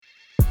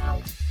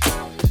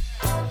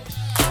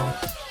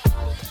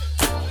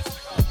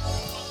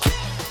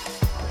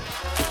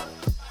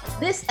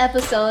This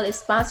episode is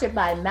sponsored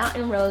by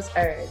Mountain Rose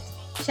Herbs.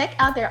 Check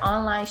out their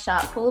online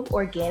shop full of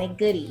organic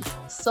goodies.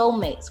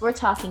 Soulmates, we're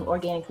talking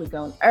organically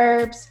grown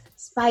herbs,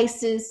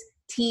 spices,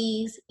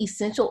 teas,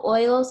 essential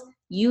oils,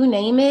 you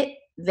name it,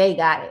 they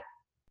got it.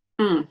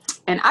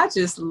 And I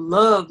just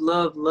love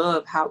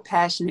how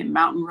passionate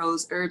Mountain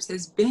Rose Herbs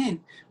has been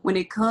when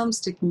it comes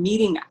to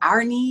meeting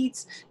our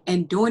needs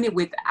and doing it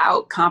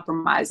without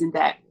compromising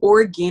that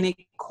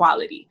organic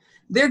quality.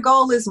 Their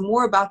goal is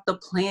more about the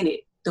planet,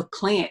 the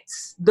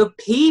plants, the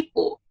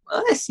people,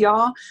 us,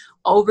 y'all,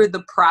 over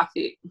the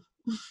profit.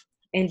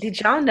 And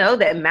did y'all know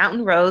that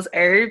Mountain Rose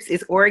Herbs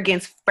is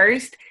Oregon's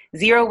first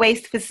zero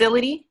waste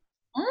facility?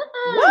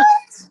 What?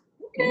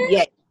 Okay.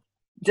 Yes.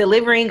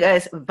 Delivering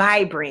us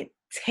vibrant,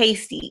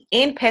 tasty,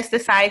 and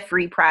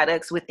pesticide-free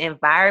products with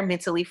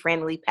environmentally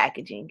friendly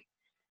packaging.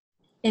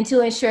 And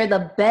to ensure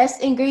the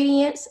best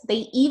ingredients,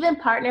 they even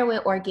partner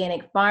with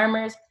organic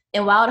farmers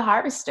and wild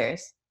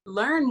harvesters.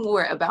 Learn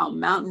more about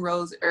Mountain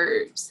Rose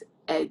Herbs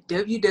at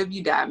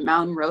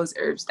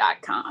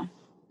www.mountainroseherbs.com.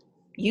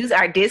 Use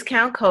our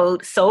discount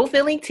code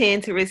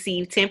SOULFILLING10 to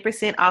receive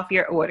 10% off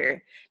your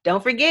order.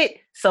 Don't forget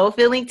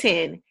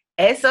SOULFILLING10,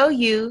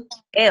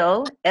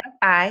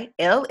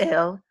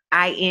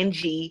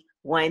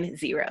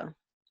 SOULFILLING10.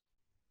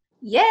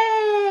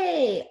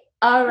 Yay!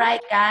 All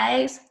right,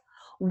 guys.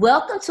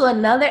 Welcome to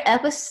another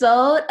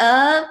episode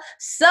of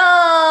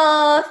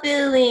Soul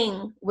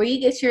Filling, where you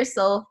get your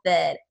soul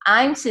fed.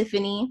 I'm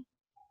Tiffany.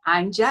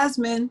 I'm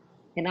Jasmine.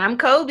 And I'm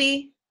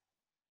Kobe.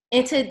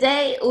 And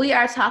today we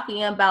are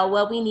talking about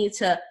what we need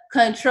to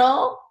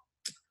control,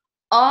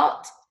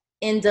 alt,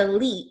 and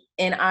delete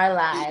in our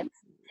lives.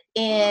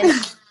 And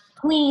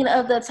queen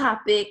of the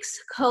topics,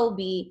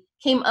 Kobe,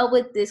 came up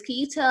with this. Can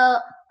you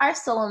tell our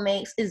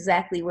soulmates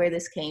exactly where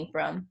this came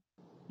from?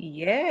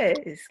 Yes.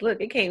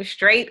 Look, it came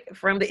straight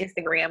from the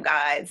Instagram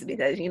guides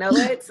because you know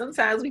what?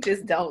 Sometimes we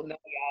just don't know,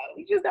 y'all.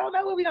 We just don't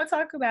know what we're going to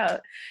talk about.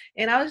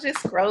 And I was just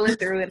scrolling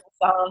through and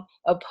I saw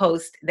a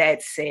post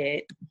that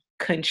said,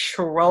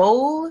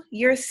 control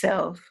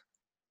yourself,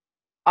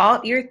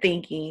 alt your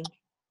thinking,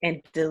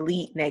 and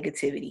delete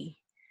negativity.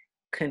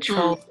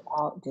 Control,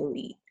 alt,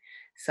 delete.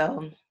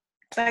 So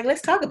it's like,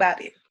 let's talk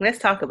about it. Let's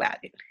talk about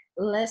it.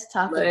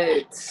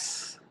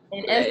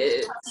 And as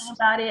we're talking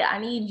about it, I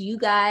need you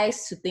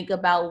guys to think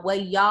about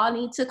what y'all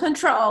need to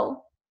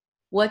control,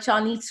 what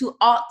y'all need to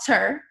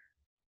alter,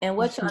 and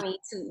what y'all need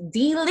to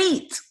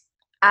delete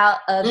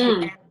out of your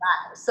lives.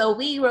 So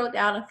we wrote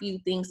down a few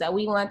things that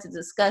we want to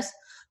discuss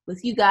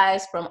with you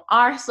guys from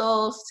our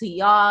souls to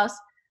y'all's.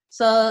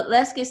 So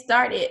let's get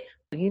started.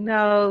 You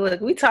know,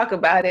 look, we talk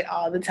about it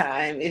all the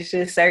time. It's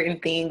just certain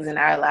things in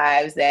our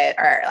lives that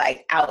are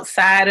like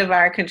outside of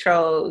our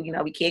control. You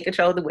know, we can't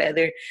control the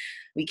weather.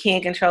 We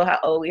can't control how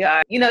old we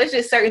are. You know, it's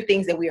just certain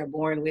things that we are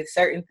born with,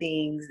 certain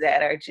things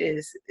that are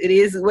just, it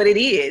is what it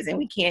is, and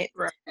we can't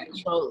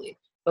control it.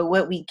 But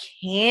what we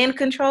can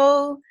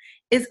control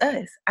is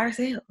us,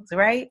 ourselves,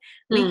 right?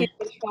 We can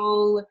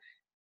control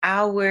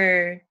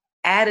our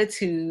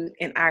attitude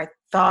and our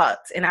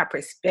thoughts and our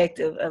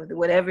perspective of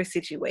whatever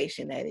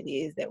situation that it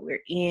is that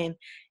we're in.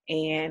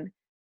 And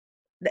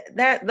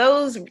that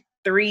those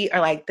three are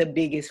like the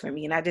biggest for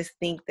me. And I just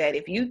think that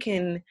if you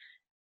can,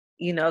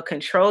 you know,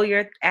 control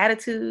your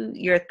attitude,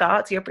 your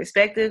thoughts, your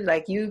perspective,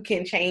 like you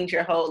can change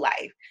your whole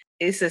life.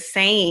 It's a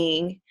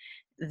saying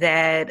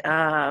that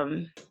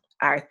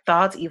our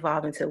thoughts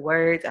evolve into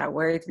words, our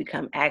words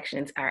become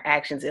actions, our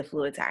actions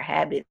influence our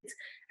habits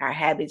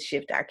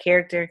shift our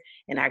character,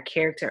 and our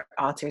character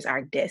alters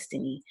our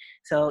destiny.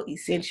 So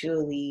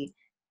essentially,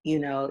 you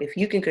know, if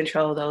you can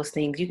control those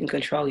things, you can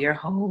control your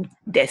whole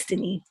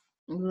destiny.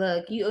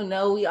 Look, you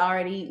know, we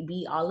already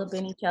be all up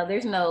in each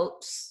other's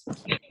notes.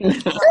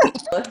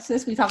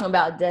 Since we're talking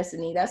about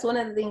destiny, that's one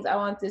of the things I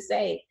want to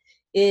say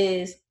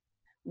is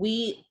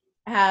we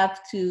have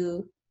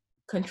to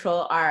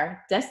control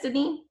our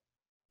destiny,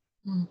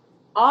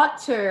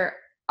 alter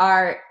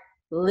our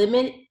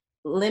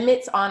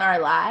limits on our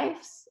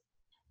lives,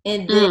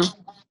 and then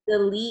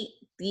delete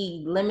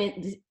the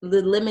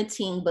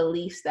limiting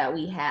beliefs that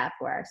we have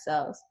for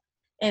ourselves.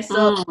 And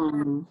so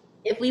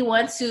if we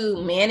want to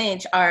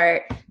manage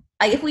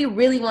if we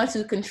really want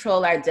to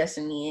control our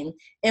destiny,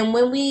 and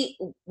when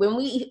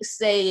we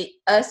say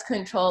us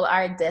control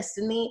our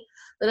destiny,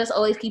 let us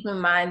always keep in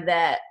mind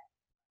that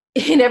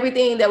in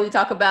everything that we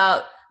talk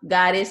about,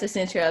 God is the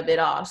center of it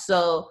all.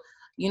 So,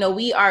 you know,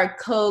 we are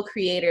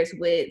co-creators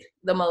with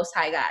the Most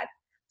High God.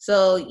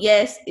 So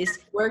yes,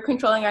 we're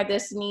controlling our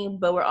destiny,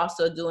 but we're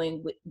also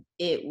doing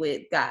it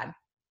with God.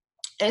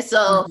 And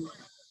so,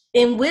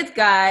 and with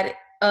God,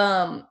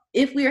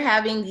 if we're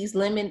having these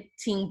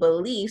limiting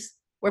beliefs,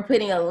 we're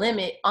putting a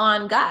limit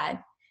on God.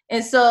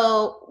 And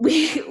so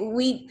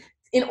we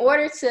in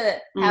order to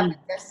have the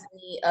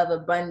destiny of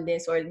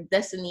abundance or the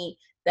destiny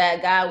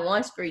that God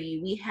wants for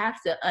you, we have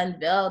to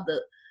unveil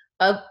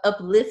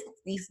uplift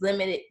these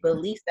limited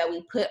beliefs that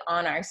we put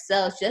on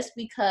ourselves just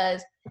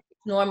because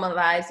it's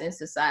normalized in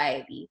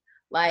society.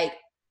 Like,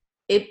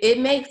 it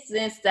makes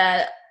sense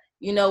that,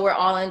 you know, we're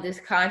all in this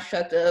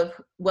construct of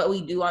what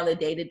we do on a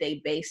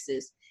day-to-day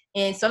basis.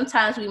 And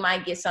sometimes we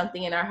might get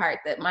something in our heart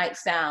that might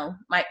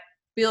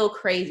feel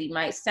crazy,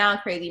 might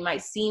sound crazy,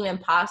 might seem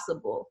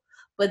impossible.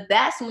 But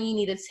that's when you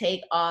need to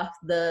take off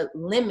the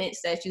limits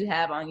that you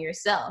have on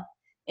yourself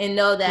and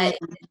know that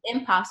it's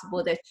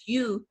impossible, that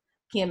you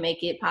can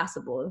make it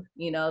possible.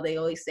 You know, they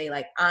always say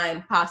like,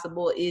 I'm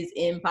possible is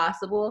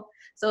impossible.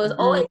 So it's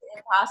always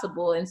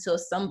impossible until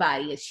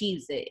somebody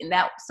achieves it. And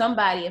that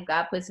somebody, if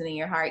God puts it in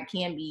your heart,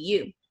 can be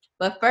you.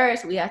 But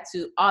first we have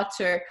to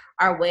alter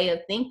our way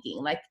of thinking.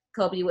 Like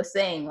Kobe was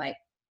saying, like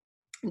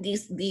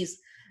these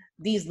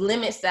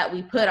limits that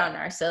we put on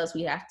ourselves,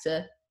 we have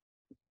to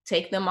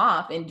take them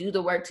off and do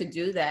the work to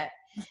do that.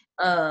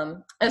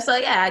 And so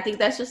yeah, I think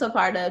that's just a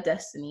part of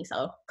destiny.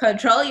 So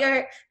control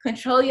your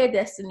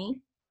destiny.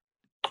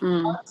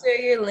 Alter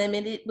your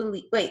limited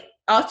belief.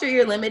 Alter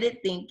your limited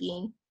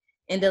thinking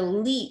and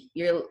delete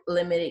your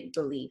limited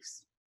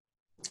beliefs.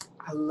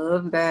 I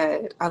love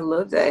that. I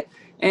love that.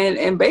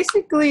 And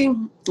basically,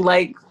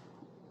 like,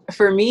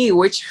 for me,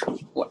 which,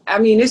 I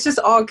mean, it's just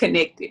all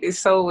connected. It's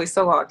so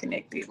all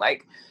connected.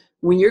 Like,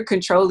 when you're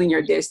controlling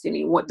your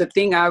destiny, what the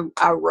thing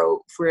I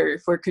wrote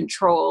for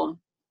control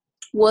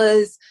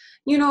was,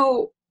 you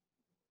know,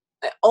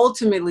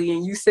 ultimately,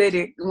 and you said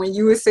it when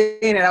you were saying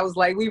it, I was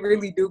like, we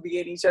really do be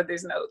in each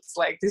other's notes.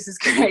 Like, this is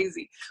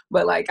crazy.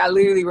 But like, I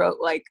literally wrote,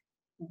 like,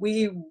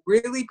 we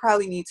really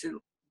probably need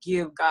to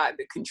give God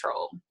the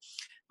control.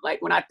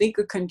 Like, when I think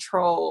of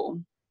control,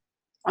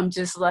 I'm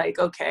just like,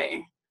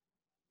 okay,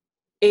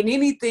 in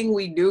anything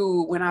we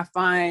do, when I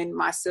find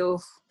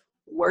myself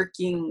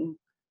working,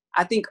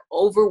 I think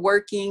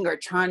overworking or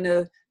trying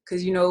to,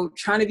 because, you know,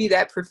 trying to be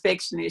that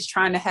perfectionist,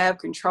 trying to have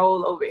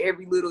control over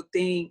every little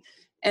thing.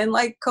 And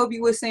like Kobe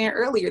was saying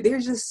earlier,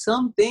 there's just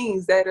some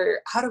things that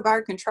are out of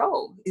our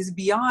control. It's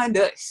beyond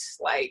us.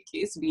 Like,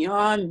 it's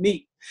beyond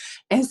me.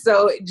 And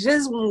so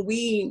just when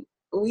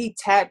we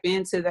tap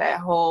into that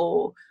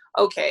whole,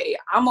 okay,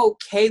 I'm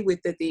okay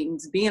with the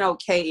things, being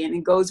okay. And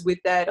it goes with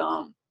that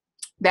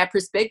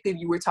perspective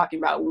you were talking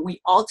about, when we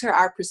alter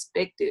our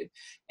perspective.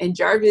 And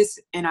Jarvis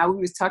and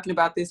we was talking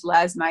about this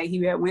last night.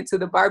 He had went to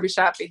the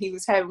barbershop and he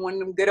was having one of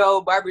them good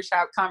old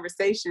barbershop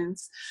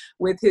conversations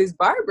with his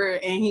barber.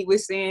 And he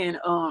was saying,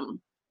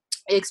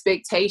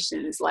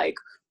 expectations, like,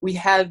 we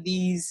have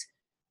these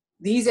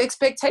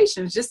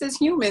expectations just as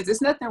humans.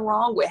 There's nothing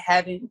wrong with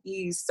having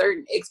these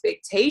certain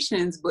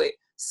expectations, but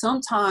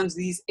sometimes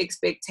these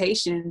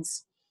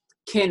expectations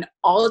can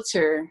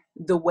alter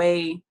the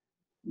way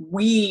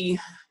we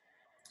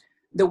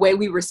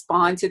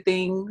respond to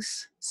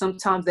things.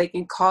 Sometimes they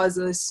can cause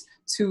us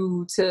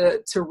to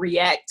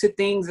react to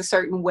things a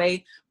certain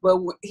way. But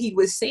he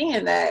was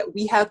saying that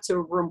we have to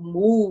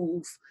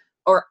remove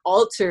or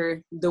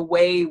alter the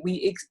way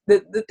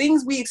the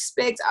things we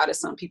expect out of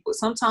some people.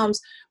 Sometimes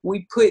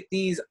we put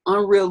these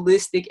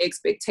unrealistic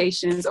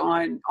expectations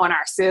on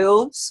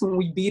ourselves when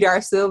we beat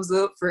ourselves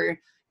up for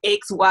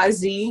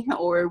XYZ,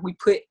 or we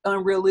put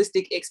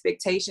unrealistic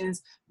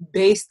expectations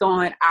based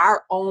on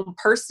our own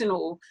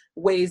personal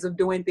ways of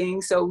doing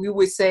things. So we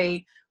would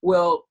say,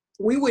 well,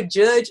 we would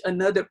judge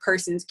another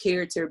person's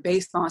character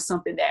based on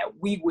something that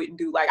we wouldn't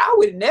do. Like, I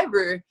would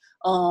never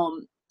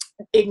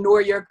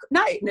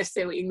not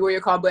necessarily ignore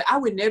your call, but I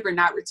would never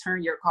not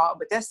return your call.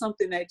 But that's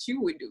something that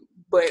you would do.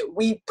 But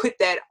we put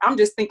that, I'm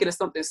just thinking of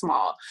something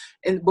small,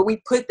 but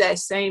we put that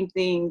same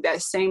thing,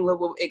 that same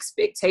level of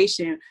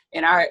expectation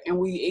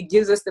it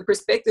gives us the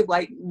perspective,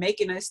 like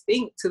making us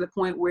think to the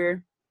point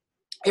where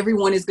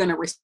everyone is going to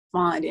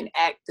respond and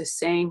act the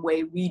same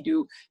way we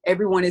do.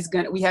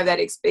 We have that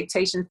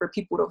expectation for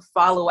people to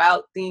follow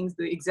out things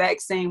the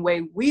exact same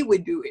way we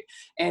would do it.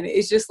 And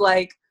it's just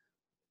like,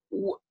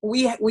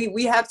 we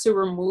have to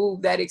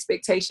remove that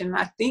expectation.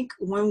 I think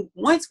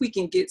once we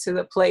can get to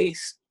the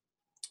place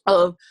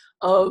of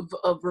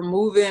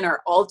removing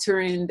or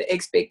altering the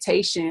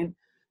expectation,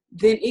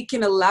 then it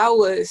can allow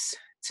us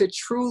to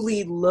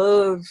truly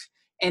love,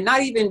 and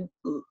not even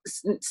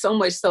so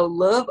much so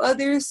love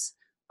others,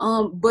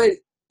 but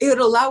it would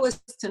allow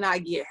us to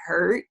not get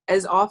hurt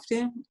as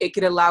often. It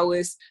could allow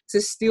us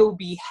to still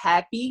be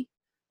happy.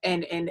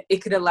 And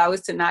it could allow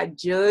us to not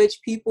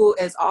judge people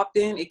as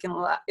often. It can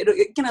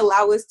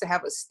allow us to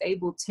have a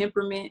stable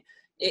temperament.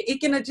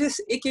 It can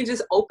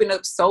just open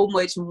up so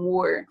much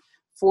more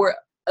for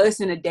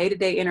us in a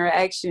day-to-day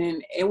interaction,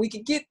 and we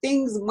could get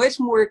things much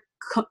more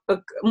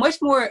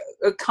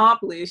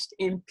accomplished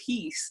in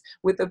peace,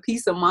 with a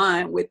peace of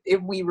mind,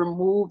 if we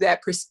remove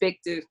that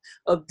perspective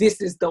of this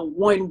is the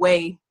one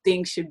way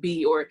things should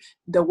be, or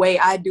the way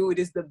I do it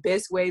is the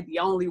best way, the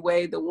only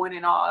way, the one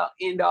and all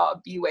end all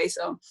be way.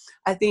 So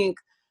I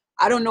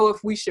don't know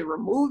if we should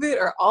remove it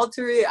or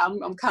alter it.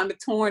 I'm kind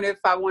of torn if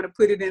I want to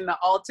put it in the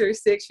alter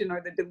section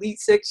or the delete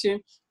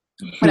section,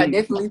 but I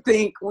definitely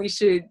think we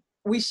should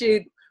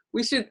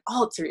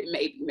alter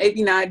it,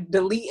 maybe not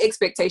delete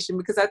expectation,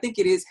 because I think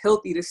it is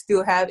healthy to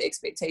still have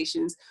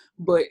expectations,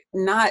 but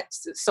not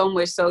so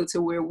much so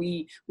to where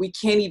we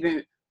can't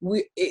even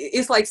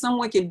it's like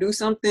someone can do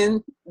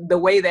something the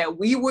way that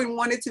we wouldn't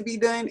want it to be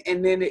done,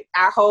 and then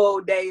our whole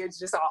day is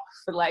just off.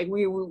 Like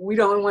we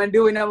don't want to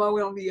do it no more.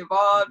 We don't be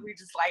involved. We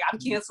just like, I'm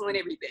canceling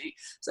everything.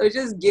 So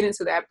just getting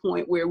to that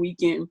point where we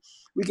can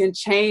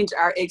change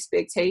our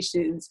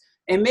expectations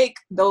and make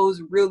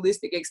those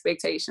realistic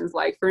expectations.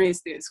 Like for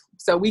instance,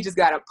 so we just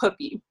got a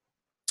puppy.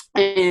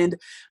 And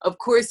of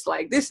course,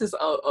 like this is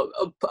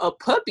a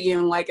puppy,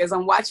 and like as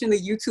I'm watching the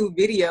YouTube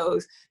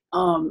videos,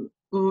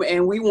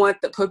 and we want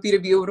the puppy to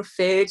be able to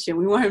fetch, and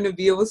we want him to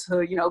be able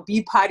to, you know,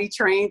 be potty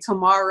trained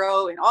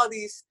tomorrow, and all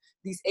these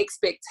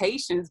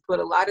expectations. But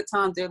a lot of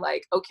times they're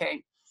like,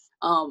 okay,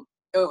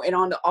 and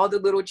on all the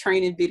little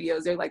training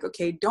videos, they're like,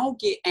 okay, don't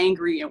get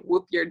angry and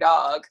whoop your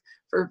dog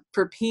for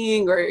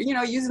peeing or, you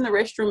know, using the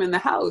restroom in the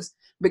house,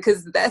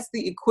 because that's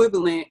the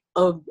equivalent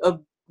of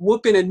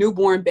whooping a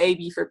newborn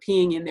baby for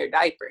peeing in their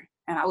diaper.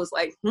 And I was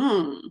like,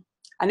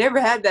 I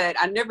never had that.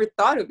 I never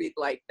thought of it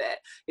like that.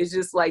 It's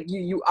just like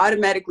you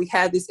automatically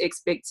have this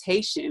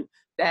expectation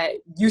that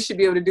you should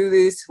be able to do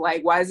this.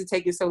 Like, why is it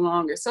taking so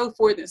long, or so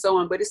forth and so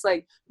on. But it's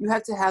like, you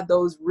have to have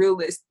those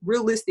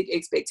realistic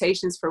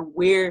expectations for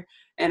where,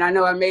 and I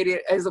know I made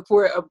it as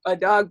a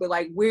dog, but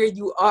like where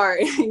you are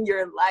in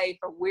your life,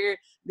 or where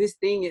this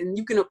thing, and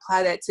you can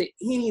apply that to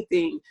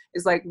anything.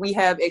 It's like, we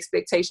have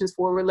expectations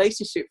for a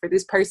relationship, for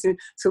this person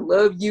to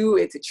love you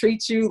and to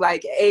treat you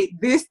like, hey,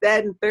 this,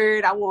 that, and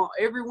third. I want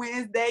every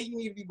Wednesday, you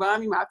need to be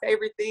buying me my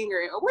favorite thing,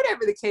 or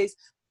whatever the case.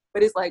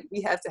 But it's like,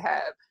 we have to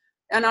have,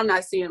 and I'm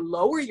not saying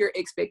lower your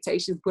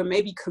expectations, but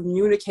maybe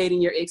communicating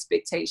your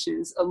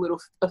expectations a little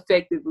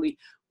effectively.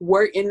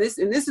 Work in this,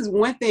 and this is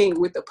one thing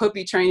with the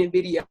puppy training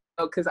video,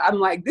 because I'm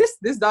like,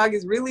 this dog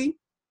is really,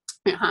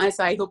 in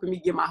hindsight, helping me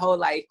get my whole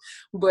life.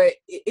 But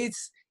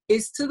it's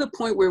to the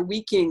point where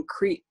we can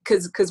create,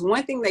 because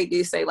one thing they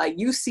did say, like,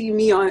 you see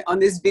me on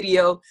this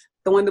video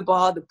throwing the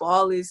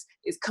ball is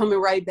coming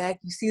right back.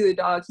 You see the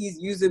dog, he's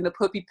using the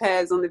puppy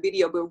pads on the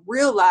video, but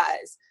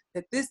realize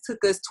that this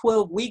took us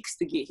 12 weeks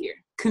to get here,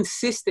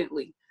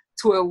 consistently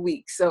 12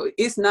 weeks. So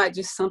it's not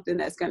just something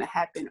that's going to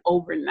happen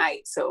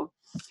overnight. So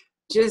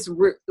just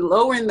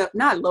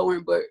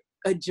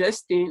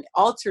adjusting,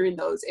 altering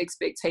those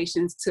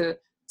expectations to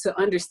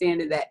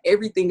understanding that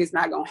everything is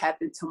not going to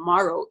happen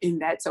tomorrow,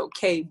 and that's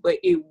okay, but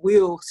it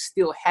will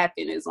still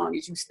happen as long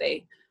as you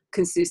stay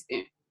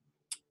consistent.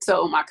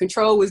 So my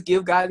control was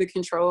give God the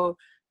control,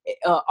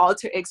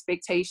 alter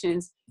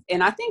expectations.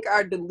 And I think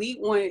our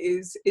delete one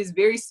is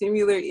very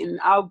similar, and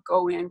I'll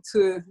go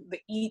into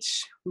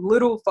each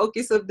little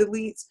focus of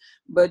deletes,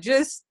 but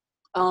just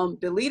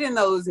deleting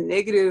those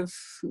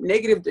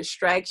negative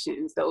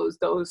distractions,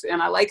 those,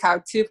 and I like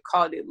how Tiff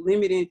called it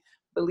limiting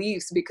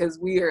beliefs, because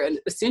we are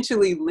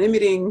essentially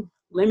limiting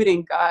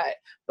God,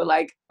 but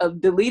like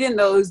deleting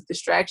those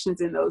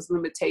distractions and those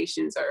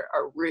limitations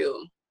are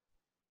real.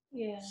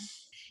 Yeah.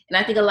 And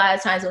I think a lot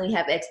of times when we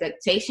have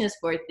expectations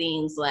for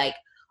things like,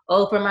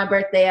 oh, for my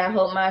birthday, I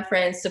hope my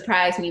friends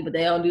surprise me, but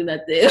they don't do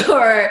nothing.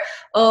 Or,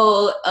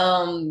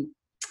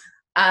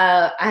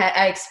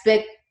 I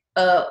expect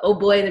oh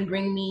boy to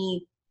bring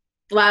me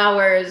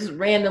flowers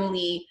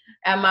randomly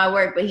at my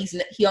work, but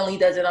he only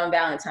does it on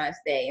Valentine's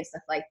Day and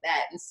stuff like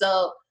that. And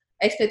so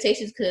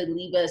expectations could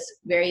leave us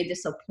very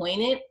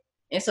disappointed.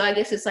 And so I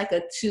guess it's like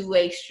a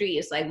two-way street.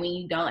 It's like when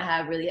you don't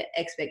have really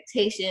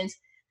expectations,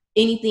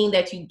 anything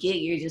that you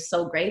get, you're just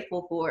so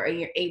grateful for, and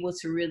you're able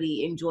to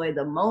really enjoy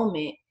the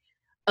moment.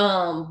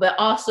 But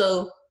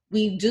also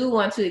we do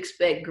want to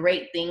expect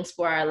great things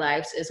for our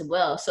lives as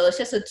well. So it's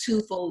just a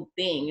twofold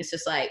thing. It's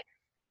just like,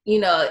 you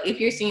know, if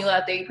you're single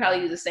out there, you probably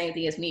do the same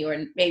thing as me,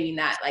 or maybe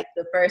not. Like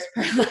the first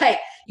person, like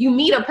you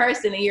meet a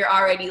person and you're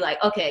already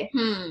like, okay,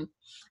 am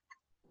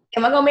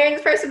I gonna marry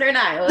this person or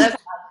not? Well, that's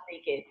what I'm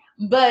thinking.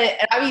 But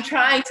I be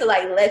trying to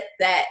like let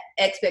that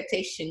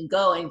expectation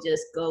go and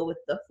just go with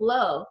the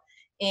flow.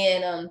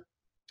 And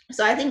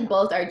so I think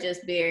both are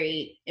just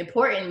very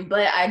important,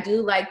 but I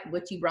do like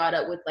what you brought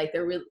up with like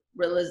the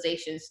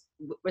realizations,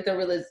 with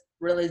the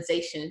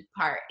realization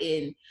part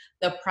in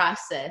the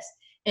process.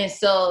 And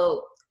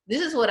so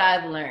this is what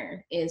I've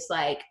learned. It's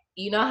like,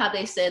 you know how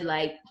they said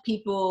like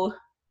people,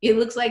 it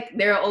looks like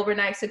they're an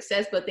overnight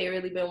success, but they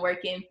really been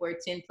working for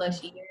 10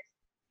 plus years.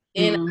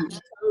 And I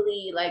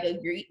totally like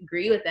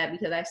agree with that,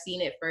 because I've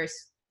seen it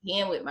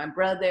firsthand with my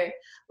brother.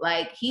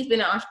 Like he's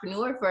been an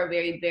entrepreneur for a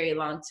very, very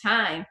long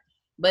time.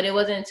 But it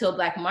wasn't until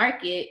Black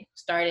Market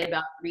started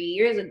about 3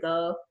 years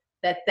ago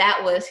that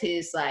was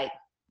his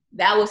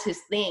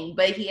thing.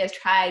 But he has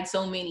tried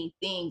so many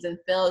things and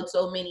failed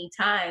so many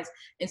times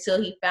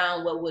until he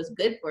found what was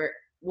good.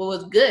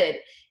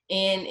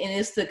 And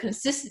it's the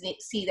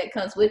consistency that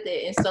comes with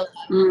it. And so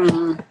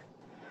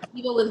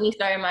even with me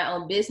starting my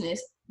own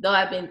business, though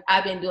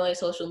I've been doing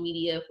social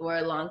media for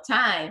a long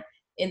time.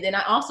 And then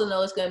I also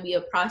know it's going to be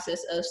a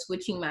process of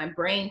switching my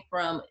brain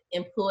from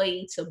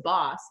employee to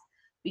boss,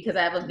 because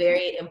I have a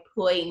very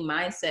employee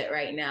mindset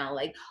right now.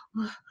 Like,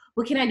 oh,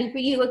 what can I do for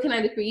you? What can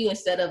I do for you?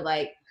 Instead of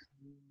like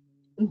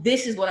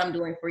this is what I'm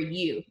doing for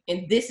you,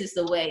 and this is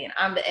the way, and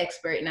I'm the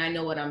expert, and I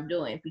know what I'm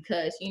doing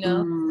because I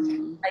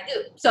do.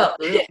 So,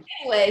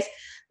 anyways,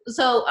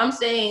 so I'm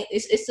saying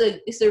it's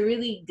a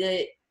really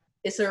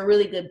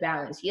good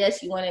balance.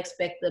 Yes, you want to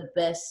expect the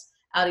best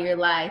out of your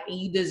life, and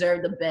you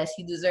deserve the best.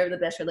 You deserve the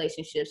best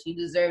relationships. You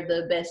deserve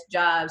the best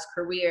jobs,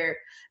 career,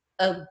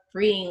 a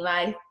freeing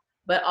life,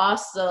 but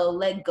also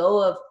let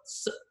go of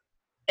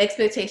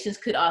expectations.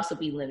 Could also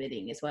be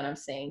limiting, is what I'm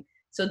saying.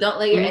 So don't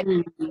let your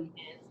expectations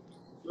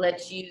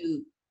let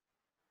you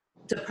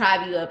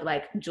deprive you of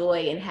like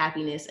joy and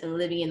happiness and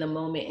living in the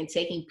moment and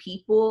taking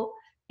people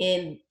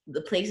in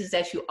the places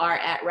that you are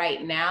at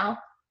right now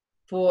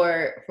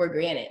for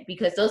granted,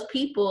 because those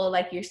people,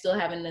 like, you're still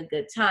having a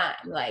good time.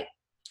 Like,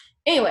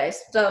 anyways,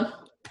 so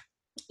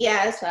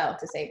yeah, that's what I want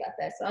to say about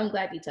that. So I'm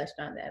glad you touched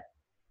on that.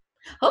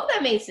 Hope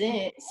that made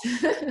sense.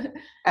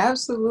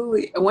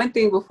 Absolutely. One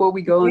thing before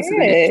we go into the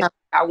next topic,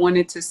 I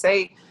wanted to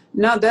say,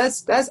 no,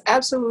 that's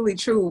absolutely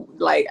true.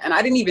 Like, and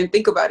I didn't even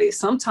think about it.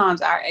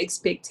 Sometimes our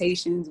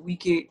expectations, we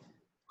could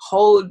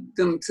hold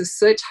them to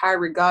such high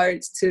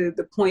regards to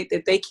the point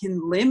that they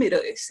can limit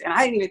us. And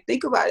I didn't even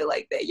think about it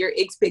like that. Your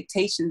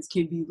expectations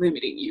can be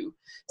limiting you.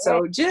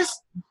 So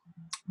just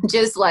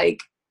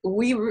like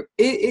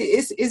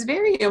it's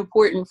very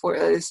important for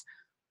us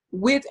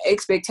with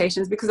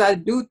expectations, because I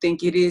do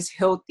think it is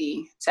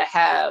healthy to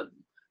have,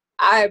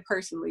 I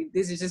personally,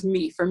 this is just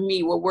me, for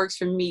me, what works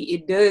for me,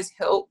 it does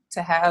help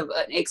to have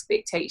an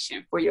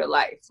expectation for your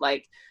life.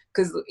 Like,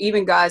 because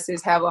even God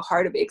says have a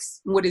heart of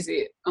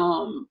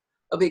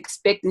of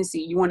expectancy.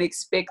 You want to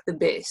expect the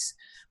best.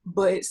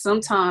 But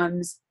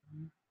sometimes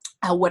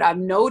what I've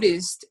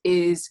noticed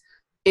is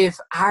if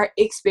our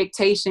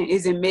expectation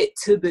isn't met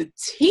to the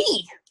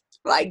T,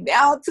 like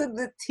down to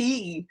the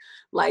T,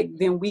 like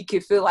then we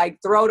could feel like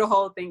throw the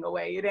whole thing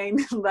away. It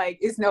ain't like,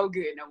 it's no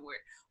good no more.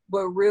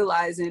 But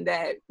realizing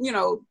that,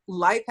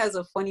 life has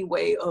a funny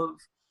way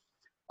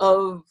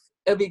of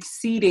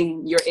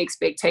exceeding your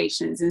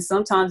expectations. And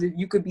sometimes if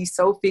you could be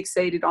so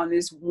fixated on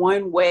this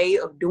one way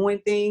of doing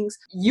things,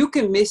 you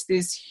can miss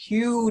this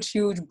huge,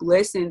 huge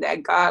blessing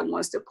that God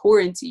wants to pour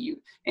into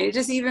you. And it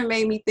just even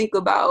made me think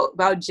about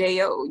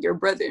J.O., your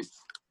brother.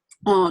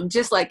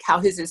 Just like how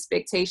his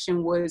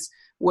expectation was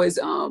what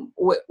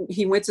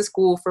he went to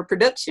school for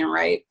production,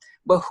 right?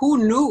 But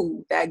who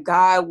knew that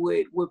God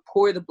would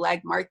pour the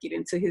black market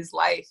into his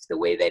life the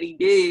way that he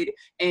did,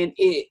 and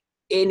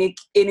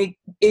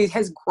it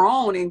has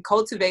grown and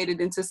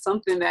cultivated into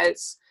something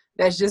that's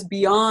just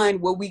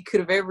beyond what we could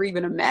have ever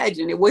even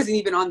imagined. It wasn't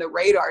even on the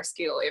radar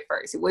scale at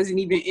first. It wasn't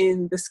even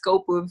in the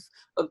scope of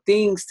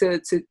things to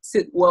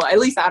well, at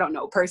least I don't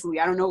know personally.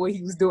 I don't know what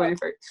he was doing at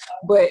first,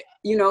 but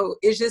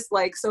it's just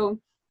like, so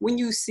when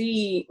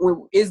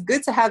it's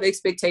good to have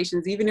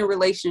expectations, even in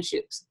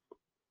relationships,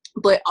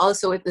 but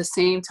also at the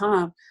same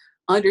time,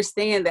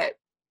 understand that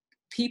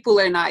people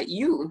are not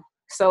you.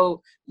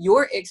 So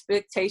your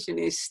expectation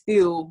is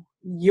still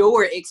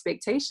your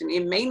expectation.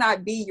 It may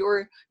not be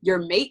your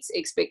mate's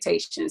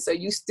expectation. So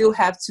you still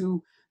have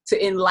to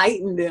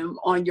enlighten them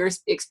on your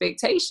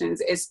expectations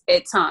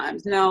at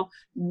times. Now,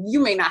 you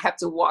may not have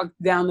to walk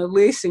down the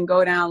list and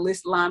go down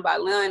list line by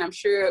line. I'm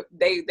sure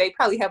they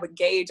probably have a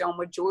gauge on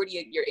majority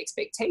of your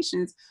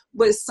expectations,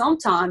 but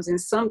sometimes in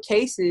some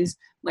cases,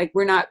 like,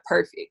 we're not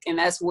perfect. And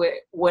that's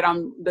what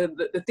I'm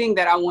the thing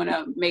that I want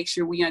to make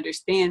sure we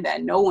understand,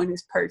 that no one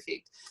is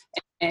perfect.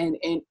 And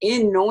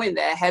in knowing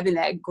that, having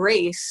that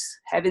grace,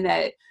 having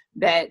that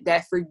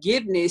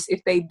forgiveness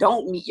if they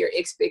don't meet your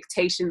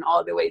expectation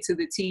all the way to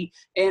the T,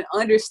 and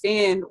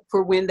understand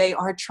for when they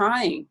are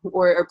trying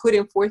or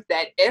putting forth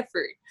that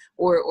effort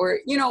or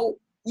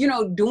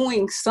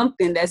doing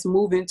something that's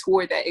moving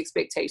toward that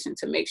expectation,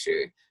 to make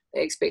sure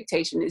the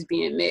expectation is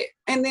being met.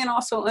 And then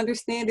also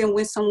understanding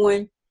when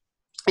someone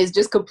is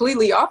just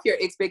completely off your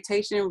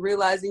expectation,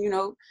 realizing,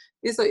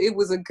 it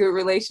was a good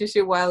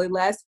relationship while it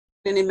lasted.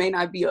 And it may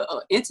not be a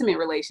intimate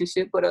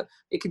relationship, but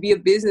it could be a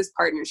business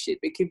partnership.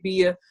 It could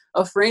be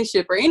a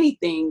friendship or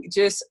anything.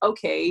 Just,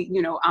 okay,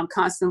 I'm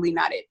constantly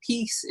not at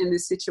peace in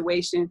this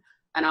situation,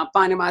 and I'm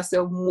finding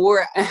myself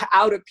more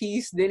out of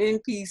peace than in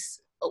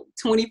peace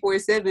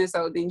 24/7.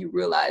 So then you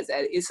realize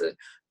that it's a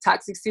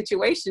toxic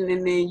situation,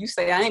 and then you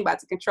say, I ain't about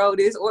to control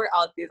this or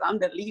out this. I'm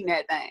deleting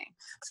that thing.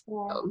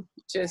 So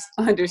just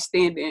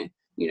understanding,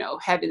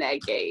 having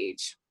that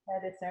gauge.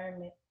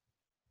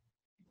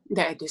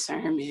 That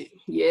discernment,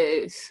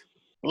 yes.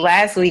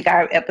 Last week,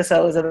 our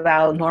episode was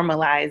about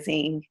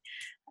normalizing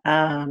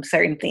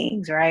certain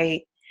things,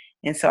 right?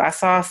 And so I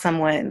saw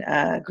someone,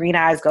 Green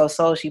Eyes Go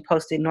Soul, she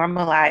posted,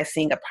 normalize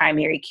seeing a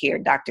primary care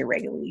doctor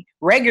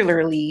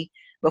regularly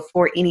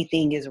before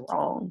anything is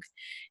wrong.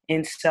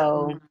 And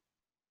so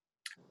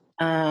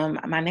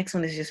my next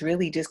one is just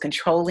really just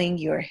controlling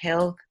your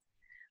health,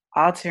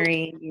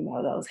 altering,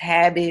 those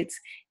habits,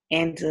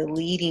 and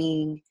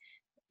deleting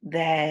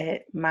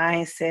that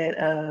mindset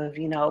of,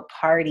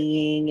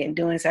 partying and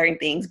doing certain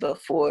things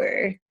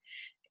before,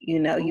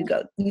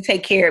 you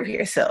take care of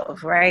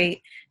yourself,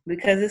 right?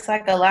 Because it's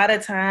like a lot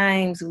of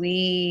times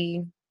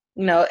we,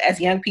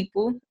 as young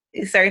people,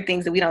 it's certain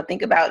things that we don't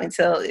think about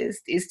until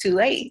it's too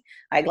late.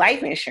 Like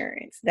life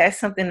insurance. That's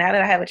something, now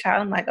that I have a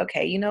child, I'm like,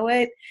 okay, you know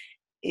what?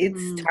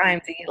 It's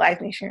time to get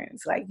life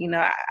insurance. Like, you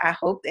know, I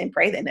hope and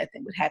pray that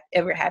nothing would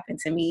ever happen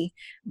to me.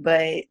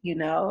 But, you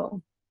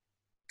know,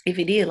 if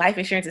it did, life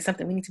insurance is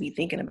something we need to be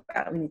thinking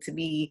about. We need to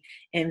be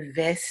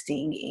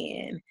investing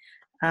in.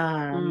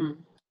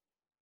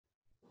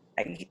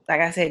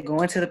 Like I said,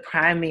 going to the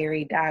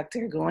primary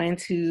doctor, going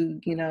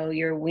to, you know,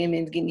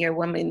 getting your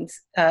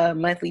women's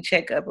monthly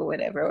checkup or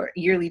whatever, or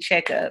yearly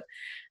checkup.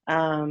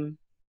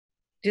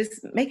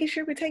 Just making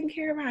sure we're taking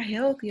care of our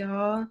health,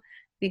 y'all,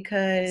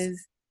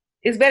 because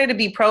it's better to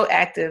be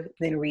proactive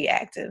than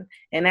reactive.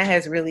 And that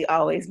has really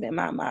always been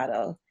my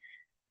motto.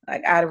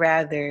 Like, I'd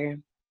rather,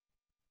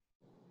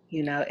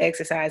 you know,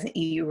 exercise and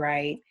eat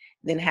right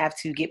than have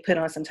to get put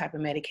on some type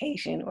of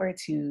medication, or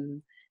to,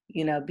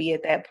 you know, be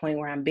at that point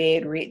where I'm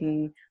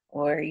bedridden,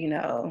 or, you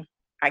know,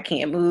 I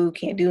can't move,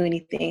 can't do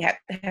anything, have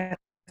to have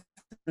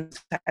some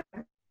type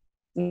of,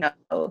 you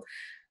know,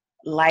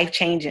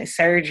 life-changing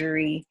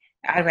surgery.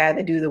 I'd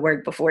rather do the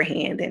work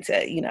beforehand than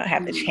to, you know,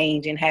 have to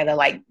change and have a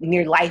like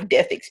near life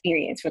death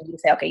experience for me to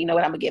say, okay, you know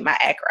what, I'm gonna get my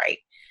act right.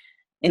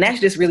 And that's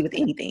just really with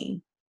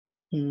anything.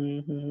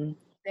 And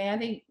I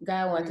think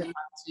God wants to talk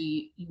to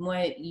you. He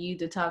want you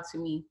to talk to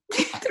me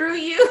through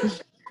you.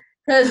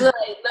 Cause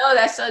like, no,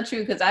 that's so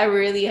true. Cause I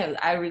really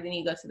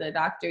need to go to the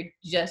doctor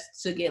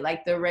just to get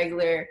like the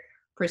regular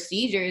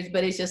procedures,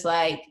 but it's just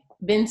like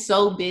been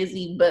so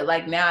busy. But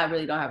like now I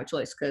really don't have a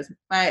choice, because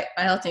my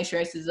health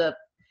insurance is up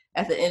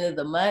at the end of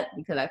the month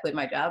because I quit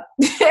my job.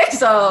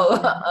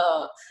 So,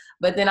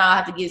 but then I'll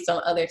have to get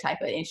some other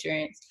type of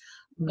insurance.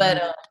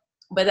 But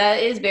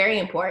that is very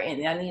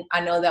important. I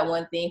know that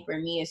one thing for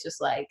me is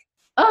just like,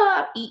 oh,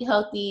 I eat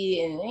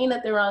healthy and ain't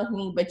nothing wrong with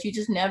me, but you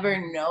just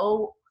never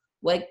know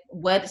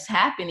what's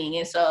happening.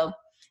 And so,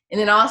 and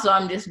then also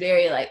I'm just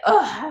very like, oh,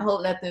 I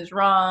hope nothing's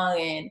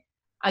wrong. And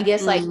I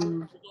guess like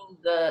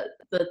the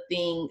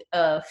thing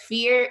of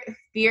fear,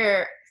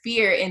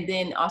 and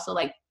then also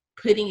like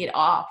putting it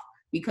off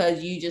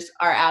because you just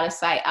are out of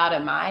sight, out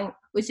of mind,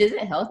 which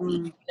isn't healthy.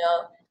 You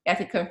know, you have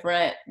to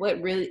confront what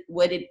it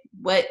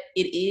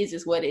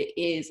is what it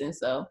is. And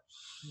so,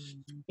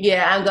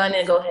 yeah, I'm going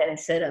to go ahead and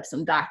set up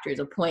some doctor's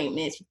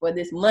appointments before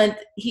this month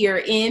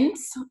here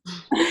ends.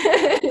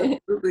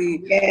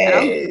 Absolutely.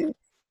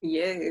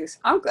 Yes.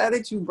 I'm glad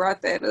that you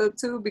brought that up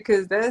too,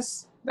 because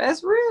that's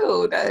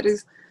real. That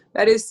is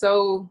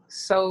so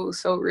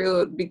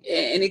real.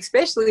 And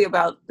especially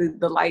about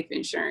the life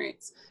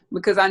insurance,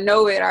 because I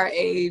know at our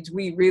age,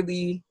 we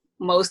really,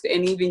 most,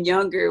 and even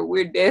younger,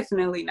 we're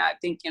definitely not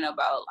thinking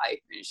about life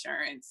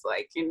insurance.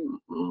 Like, and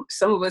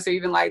some of us are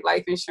even like,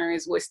 life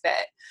insurance, what's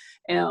that?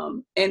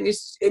 And it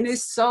is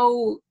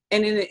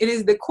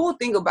the cool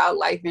thing about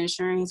life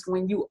insurance.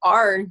 When you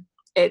are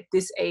at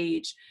this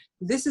age,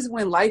 this is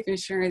when life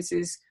insurance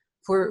is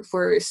for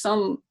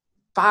some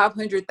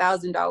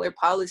 $500,000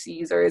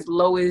 policies are as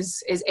low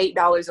as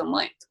 $8 a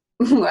month.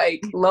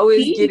 Like,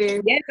 lowest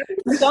getting. Yeah,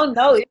 people don't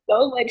know it's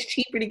so much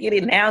cheaper to get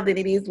it now than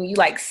it is when you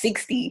like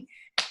 60.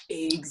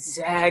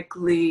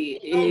 Exactly.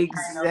 You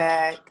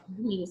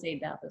need to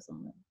 $8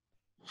 somewhere.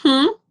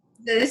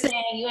 They're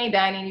saying you ain't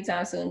dying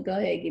anytime soon. Go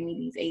ahead, give me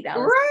these $8.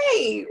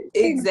 Right.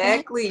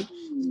 Exactly.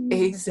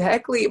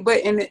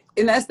 But and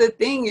that's the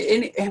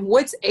thing. And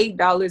what's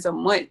 $8 a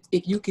month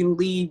if you can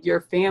leave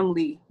your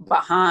family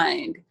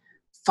behind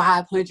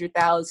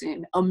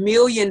 $500,000, $1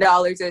 million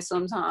at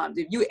sometimes?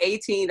 If you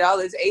 $18,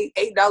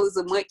 $8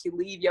 a month can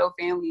leave your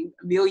family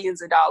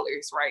millions of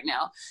dollars right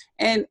now.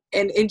 And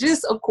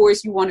just, of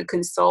course, you want to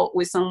consult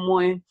with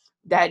someone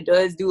that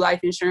does do life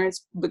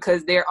insurance,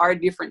 because there are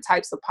different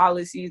types of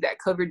policies that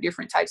cover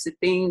different types of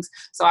things.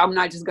 So I'm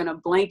not just going to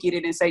blanket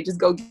it and say,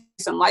 just go get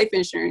some life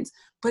insurance.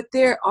 But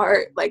there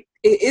are, like,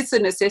 it's a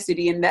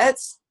necessity. And I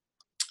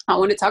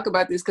want to talk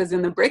about this because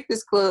in the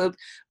Breakfast Club,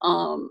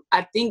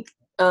 I think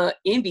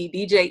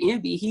DJ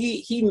Envy,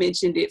 he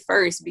mentioned it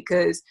first,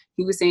 because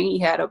he was saying he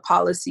had a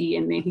policy,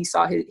 and then he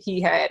saw I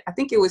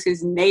think it was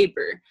his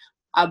neighbor,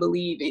 I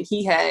believe, and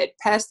he had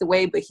passed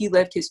away, but he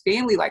left his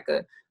family like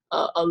a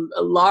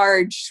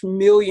large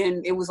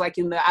million. It was like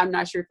I'm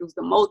not sure if it was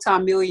the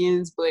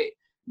multi-millions, but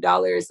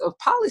dollars of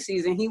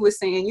policies. And he was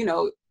saying, you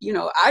know,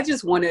 I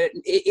just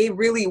it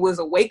really was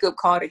a wake up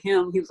call to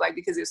him. He was like,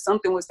 because if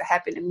something was to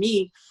happen to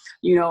me,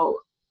 you know,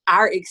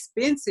 our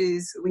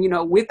expenses, you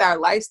know, with our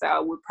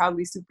lifestyle would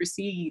probably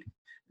supersede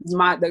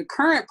the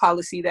current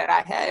policy that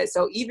I had.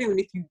 So even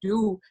if you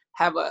do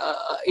have a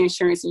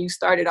insurance and you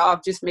started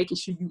off, just making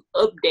sure you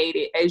update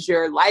it as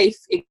your life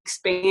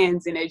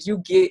expands and as you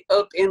get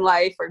up in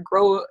life or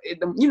grow,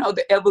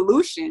 the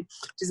evolution,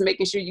 just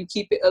making sure you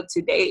keep it up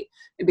to date.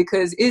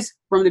 Because it's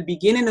from the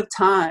beginning of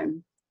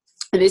time.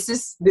 And this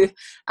is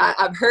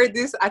I've heard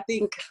this, I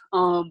think,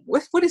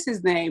 what is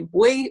his name?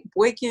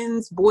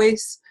 Boykins,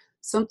 Boyce,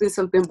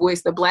 something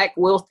Boyce, the Black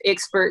wealth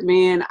expert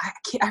man.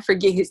 I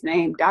forget his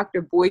name,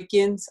 Dr.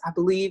 Boykins, I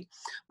believe.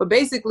 But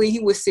basically he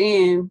was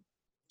saying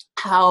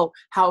how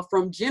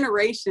from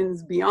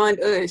generations beyond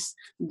us,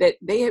 that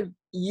they have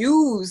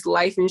use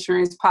life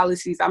insurance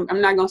policies. I'm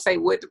not going to say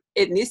what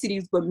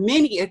ethnicities, but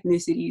many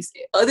ethnicities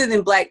other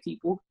than Black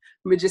people.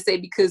 I'm going to just say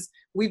because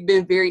we've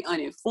been very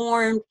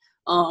uninformed.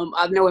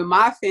 I know in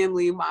my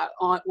family,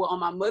 on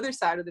my mother's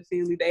side of the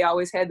family, they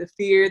always had the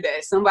fear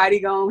that somebody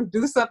gonna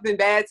do something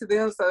bad to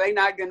them, so they're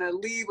not gonna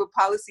leave a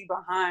policy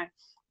behind.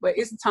 But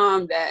it's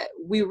time that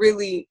we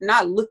really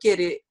not look at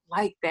it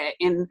like that.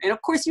 And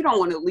of course, you don't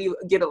want to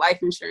get a life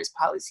insurance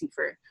policy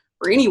for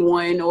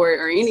anyone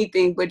or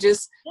anything, but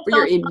just for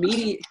your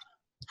immediate.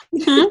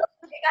 You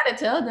gotta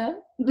tell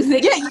them.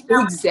 Yeah,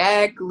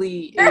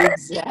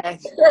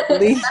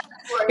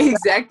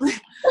 exactly.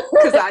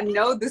 Because I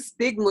know the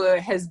stigma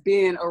has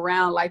been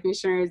around life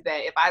insurance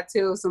that if I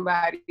tell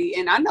somebody,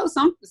 and I know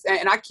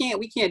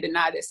we can't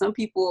deny that some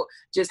people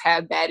just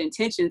have bad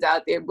intentions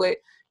out there, but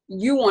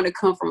you want to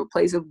come from a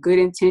place of good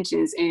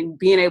intentions and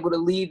being able to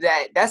leave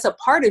that's a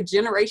part of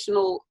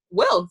generational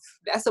wealth.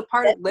 That's a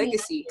part of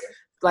legacy.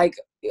 Like,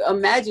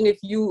 imagine if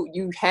you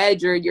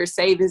had your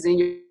savings and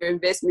your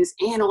investments,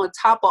 and on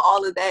top of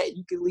all of that,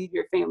 you could leave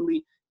your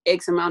family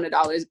X amount of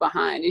dollars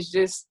behind. It's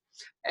just,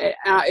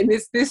 and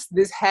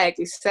this hack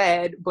is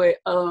sad, but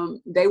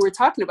they were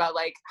talking about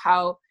like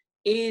how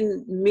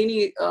in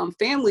many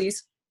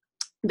families,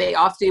 they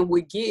often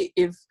would get,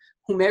 if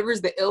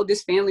whomever's the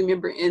eldest family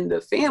member in the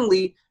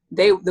family,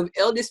 the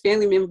eldest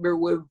family member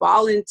would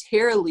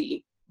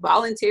voluntarily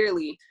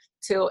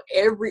tell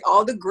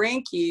all the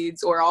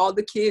grandkids or all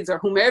the kids or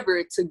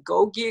whomever to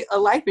go get a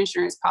life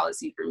insurance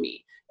policy for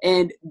me.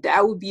 And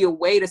that would be a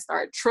way to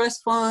start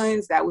trust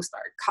funds, that would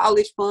start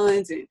college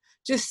funds, and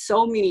just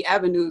so many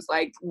avenues.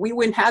 Like, we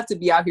wouldn't have to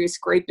be out here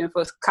scraping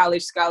for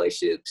college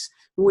scholarships.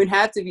 We wouldn't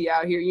have to be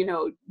out here,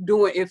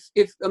 doing,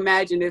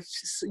 imagine if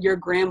your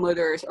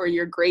grandmother or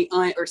your great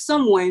aunt or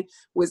someone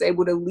was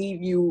able to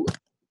leave you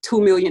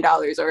 $2 million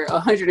or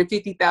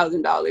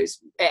 $150,000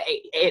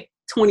 at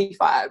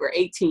 25 or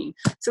 18.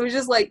 So it's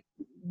just like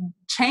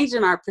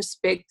changing our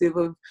perspective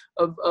of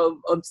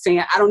saying,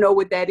 I don't know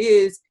what that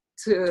is,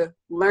 to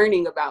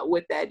learning about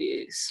what that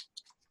is.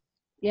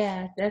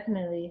 Yeah,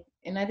 definitely.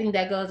 And I think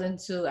that goes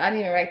into, I didn't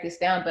even write this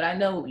down, but I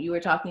know you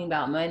were talking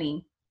about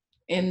money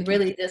and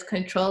really just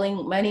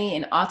controlling money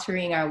and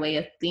altering our way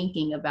of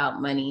thinking about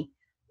money.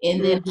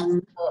 And then,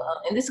 and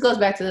this goes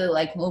back to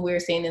like what we were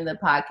saying in the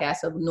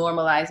podcast of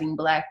normalizing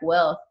Black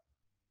wealth,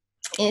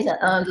 and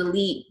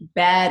delete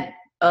bad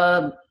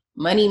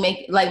money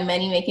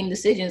making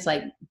decisions,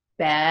 like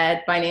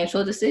bad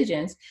financial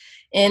decisions.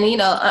 And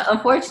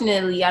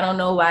unfortunately, I don't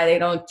know why they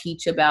don't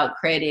teach about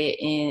credit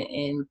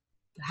in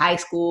high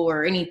school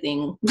or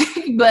anything,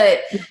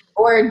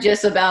 or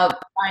just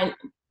about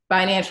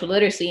financial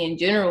literacy in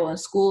general in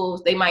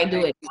schools. They might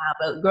do it now,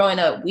 but growing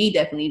up, we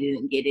definitely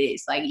didn't get it.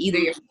 It's like either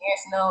your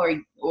parents know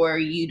or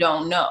you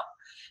don't know,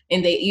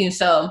 and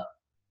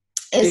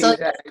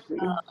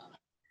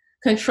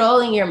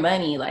controlling your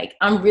money. Like,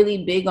 I'm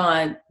really big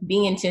on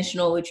being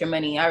intentional with your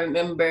money. I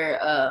remember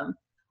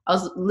I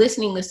was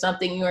listening to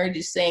something, you were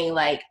just saying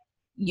like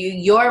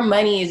your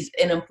money is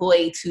an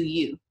employee to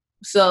you.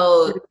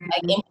 So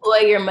like, employ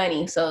your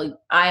money. So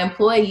I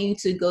employ you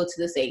to go to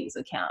the savings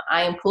account.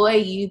 I employ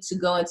you to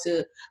go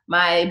into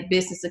my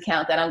business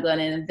account that I'm going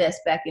to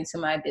invest back into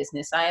my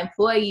business. I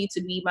employ you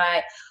to be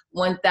my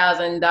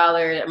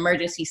 $1,000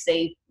 emergency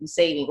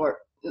saving, or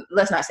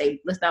let's not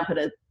put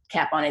a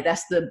cap on it.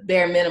 That's the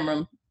bare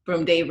minimum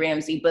from Dave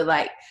Ramsey. But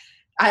like,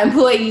 I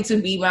employ you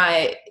to be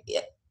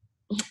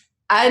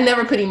I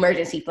never put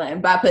emergency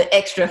fund, but I put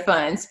extra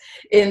funds.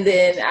 And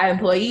then I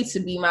employ you to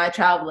be my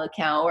travel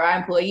account, or I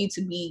employ you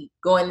to be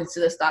going into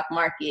the stock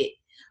market,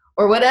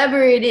 or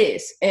whatever it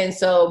is. And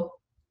so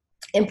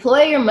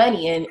employ your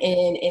money and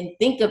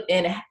think of,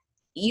 and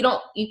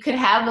you could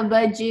have a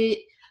budget,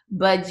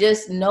 but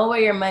just know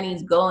where your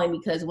money's going,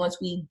 because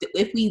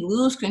if we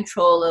lose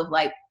control of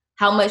like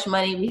how much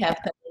money we have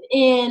coming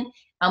in,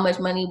 how much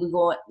money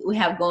we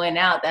have going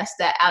out, that's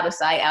that out of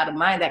sight, out of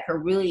mind that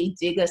could really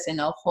dig us in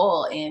a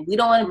hole. And we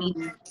don't want to be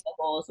in a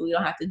hole, so we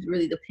don't have to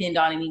really depend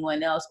on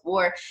anyone else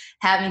or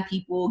having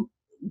people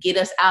get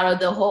us out of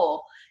the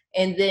hole.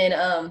 And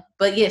then,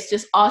 but yes,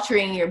 just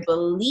altering your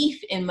belief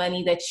in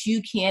money, that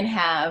you can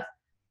have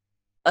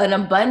an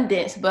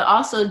abundance, but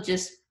also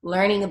just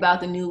learning about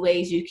the new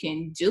ways you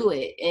can do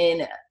it,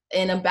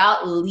 and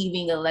about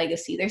leaving a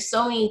legacy. There's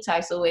so many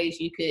types of ways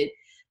you could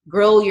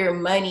grow your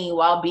money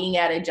while being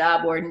at a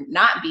job or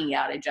not being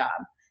at a job.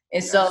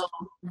 And so,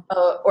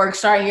 or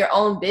starting your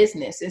own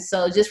business. And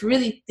so just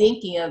really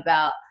thinking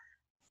about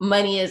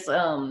money as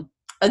a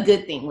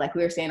good thing, like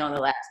we were saying on the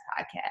last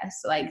podcast,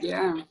 like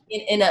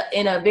in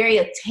a very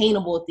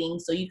attainable thing,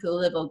 so you could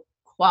live a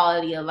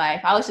quality of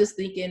life. I was just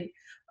thinking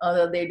the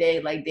other day,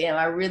 like, damn,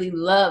 I really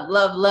love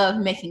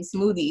making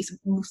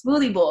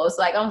smoothie bowls.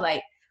 Like, I was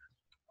like,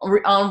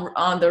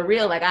 on the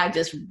real, like, I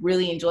just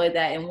really enjoyed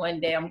that, and one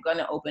day I'm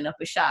gonna open up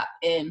a shop.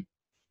 And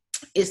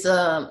it's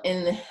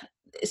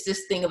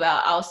this thing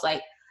about, I was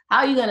like, how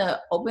are you gonna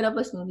open up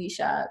a smoothie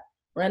shop,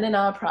 run a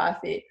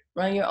nonprofit,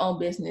 run your own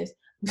business,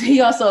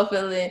 be also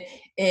feeling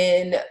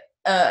and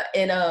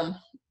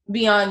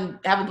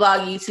have a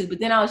blog on YouTube. But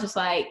then I was just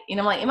like, and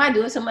I'm like, am I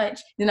doing so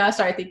much? Then I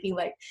started thinking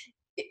like,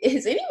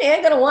 is any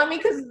man gonna want me?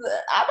 Because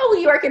I know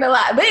we working a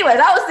lot. But anyways,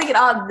 I was thinking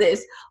all of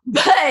this.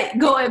 But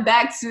going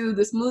back to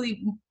the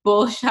smoothie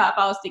bowl shop,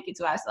 I was thinking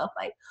to myself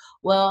like,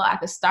 well, I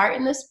could start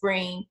in the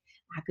spring.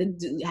 I could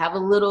have a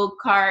little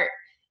cart.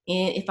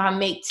 And if I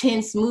make 10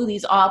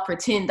 smoothies all for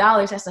 $10,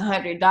 that's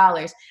 $100.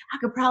 I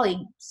could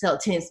probably sell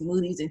 10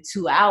 smoothies in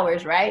 2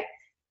 hours, right?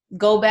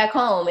 Go back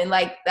home, and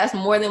like that's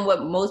more than what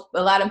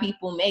a lot of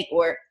people make.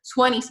 Or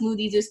 20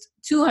 smoothies is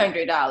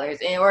 $200,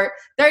 and or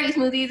 30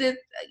 smoothies is,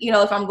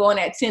 if I'm going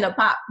at 10 a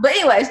pop. But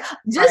anyways,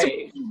 just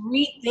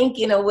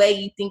rethinking a way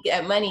you think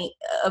of money,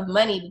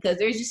 because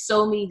there's just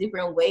so many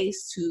different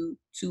ways to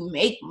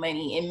make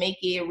money and make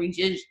it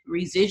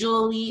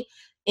residually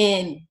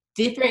in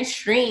different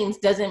streams.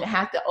 Doesn't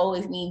have to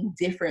always mean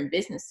different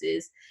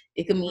businesses.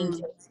 It can mean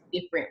just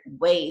different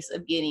ways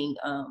of getting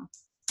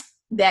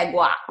that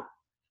guap.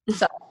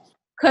 So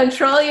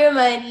control your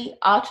money,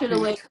 alter the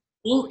way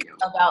you think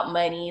about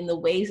money and the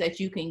ways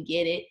that you can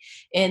get it.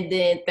 And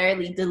then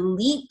thirdly,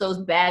 delete those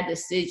bad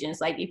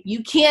decisions. Like if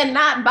you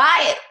cannot buy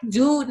it,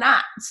 do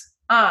not.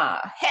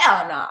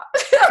 Hell no.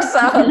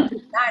 So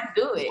not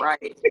do it.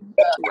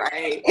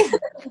 Right.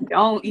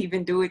 Don't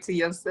even do it to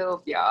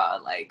yourself,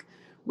 y'all. Like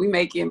we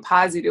making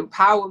positive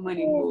power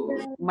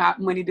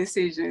money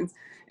decisions.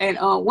 And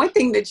one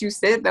thing that you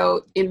said,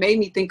 though, it made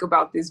me think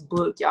about this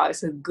book, y'all.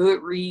 It's a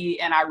good read,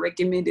 and I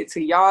recommend it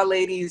to y'all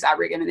ladies. I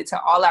recommend it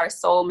to all our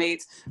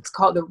soulmates. It's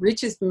called The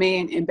Richest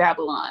Man in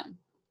Babylon.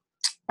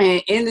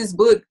 And in this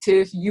book,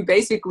 Tiff, you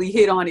basically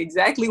hit on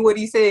exactly what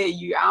he said.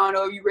 I don't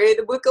know if you read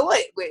the book or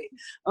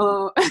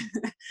what,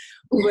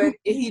 but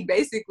he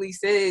basically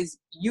says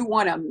you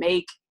want to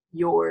make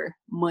your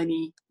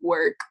money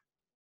work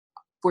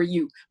for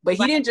you. But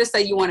he didn't just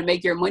say you want to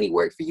make your money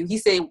work for you. He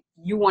said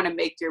you want to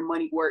make your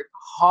money work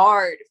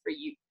hard for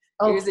you.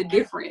 There's a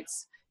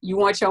difference. You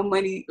want your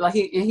money,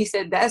 and he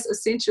said that's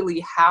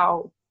essentially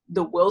how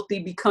the wealthy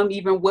become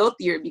even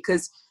wealthier,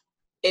 because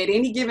at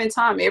any given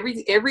time,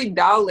 every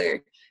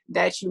dollar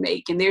that you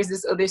make, and there's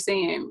this other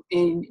saying,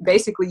 and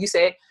basically you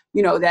said,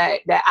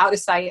 that out of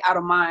sight, out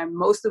of mind.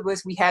 Most of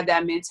us, we have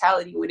that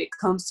mentality when it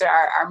comes to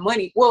our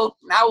money. Well,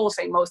 I won't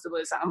say most of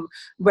us,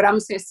 but I'm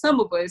saying some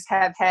of us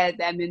have had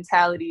that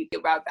mentality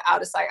about the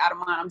out of sight, out of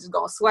mind. I'm just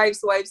going to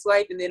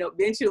swipe. And then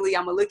eventually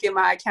I'm going to look at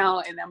my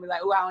account and I'm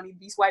like, oh, I don't need to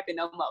be swiping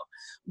no more.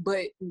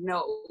 But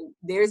no,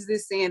 there's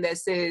this saying that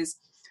says,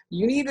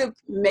 you need to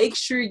make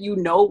sure you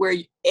know where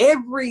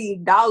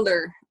every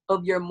dollar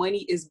of your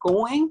money is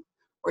going,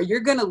 or you're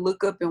going to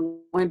look up and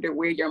wonder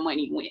where your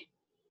money went.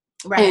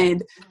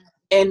 Right.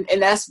 And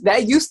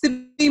that used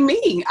to be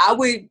me. I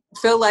would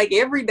feel like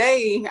every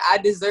day I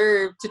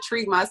deserve to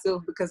treat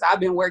myself because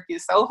I've been working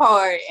so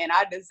hard, and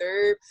I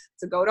deserve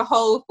to go to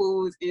Whole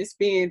Foods and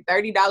spend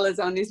 $30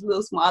 on this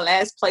little small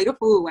ass plate of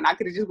food when I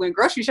could have just went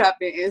grocery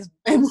shopping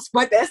and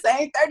spent that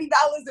same $30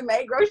 and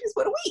made groceries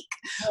for the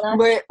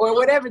week. Or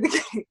whatever the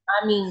case.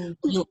 I mean,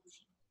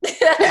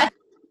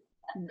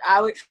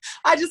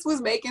 I just was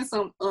making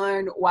some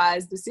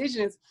unwise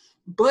decisions.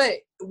 But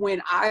when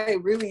I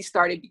really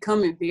started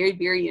becoming very,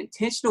 very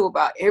intentional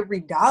about every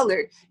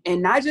dollar,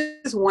 and not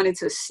just wanted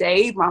to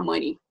save my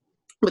money,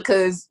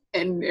 because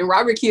and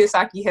Robert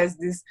Kiyosaki has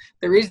this,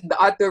 the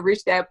author of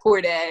Rich Dad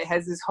Poor Dad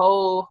has this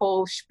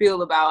whole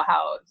spiel about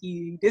how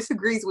he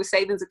disagrees with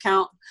savings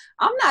account.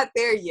 I'm not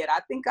there yet. I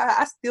think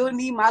I still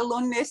need my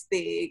little nest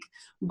egg,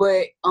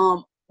 but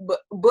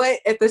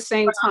at the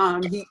same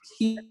time,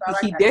 he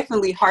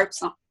definitely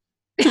harps on.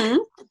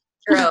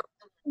 Girl,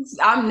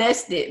 I'm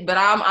nested, but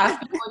I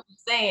feel what you're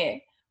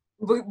saying.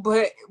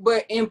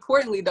 But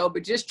importantly though,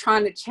 but just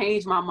trying to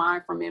change my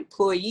mind from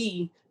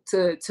employee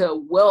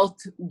to wealth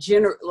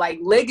like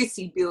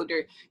legacy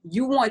builder.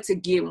 You want to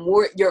get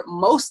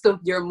most of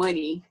your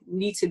money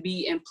need to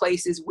be in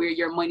places where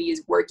your money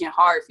is working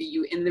hard for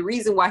you. And the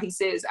reason why he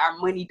says our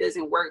money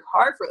doesn't work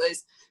hard for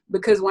us,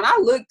 because when I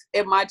looked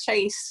at my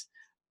Chase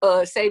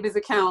savings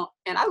account,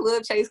 and I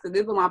love Chase because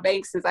this was my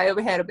bank since I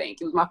ever had a bank.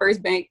 It was my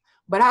first bank.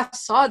 But I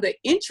saw the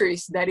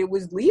interest that it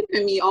was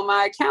leaving me on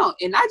my account.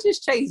 And not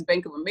just Chase,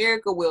 Bank of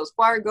America, Wells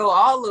Fargo,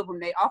 all of them,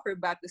 they offer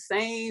about the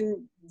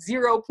same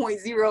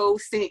 0.0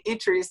 cent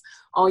interest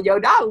on your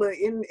dollar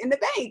in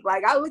the bank.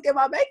 Like I look at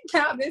my bank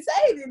account, I've been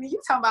saving, and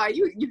you talking about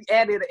you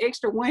added an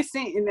extra 1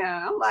 cent in there.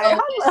 I'm like,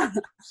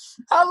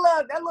 I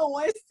love that little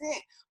 1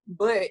 cent.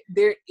 But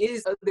there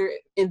is other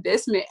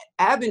investment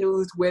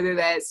avenues, whether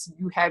that's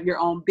you have your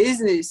own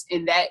business,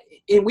 and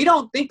we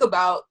don't think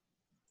about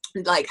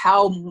like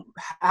how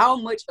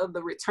much of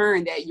the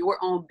return that your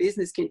own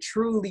business can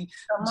truly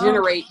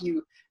generate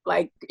you.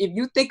 Like if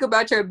you think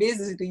about your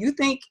business, do you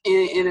think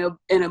in a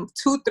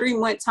 2-3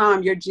 month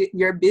time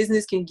your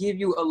business can give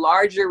you a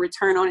larger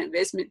return on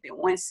investment than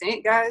 1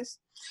 cent, guys?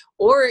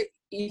 Or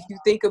if you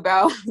think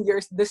about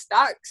the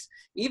stocks,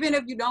 even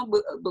if you don't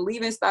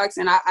believe in stocks,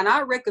 and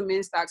I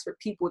recommend stocks for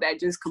people that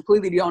just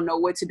completely don't know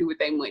what to do with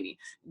their money.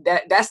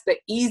 That's the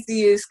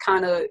easiest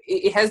kind of,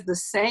 it has the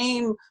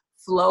same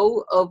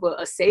flow of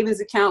a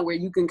savings account where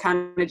you can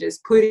kind of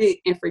just put it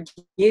and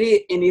forget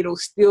it and it'll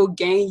still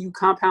gain you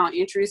compound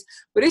interest.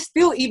 But it's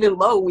still even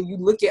low when you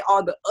look at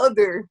all the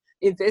other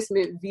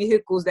investment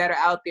vehicles that are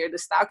out there. The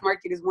stock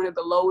market is one of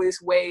the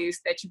lowest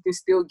ways that you can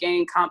still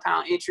gain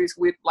compound interest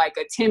with like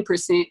a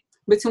 10%,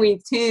 between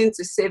 10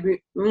 to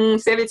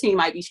 17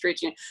 might be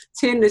stretching,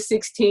 10 to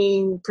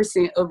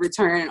 16% of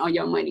return on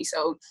your money.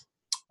 So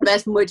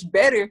that's much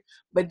better.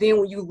 But then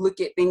when you look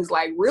at things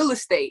like real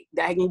estate,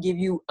 that can give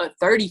you a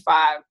 35%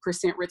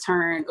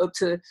 return, up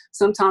to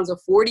sometimes a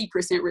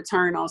 40%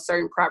 return on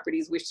certain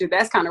properties, which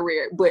that's kind of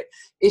rare. But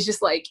it's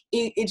just like,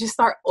 it just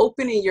start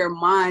opening your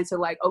mind to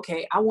like,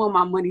 okay, I want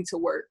my money to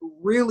work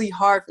really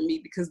hard for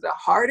me, because the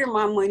harder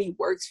my money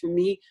works for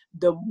me,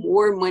 the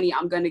more money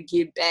I'm going to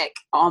get back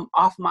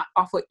off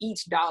of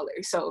each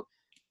dollar. So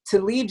to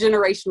leave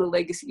generational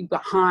legacy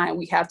behind,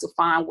 we have to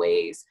find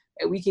ways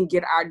that we can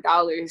get our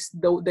dollars,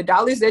 the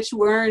dollars that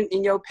you earn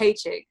in your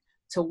paycheck,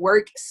 to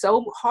work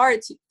so hard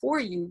for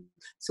you,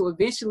 so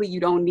eventually you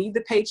don't need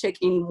the paycheck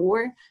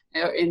anymore,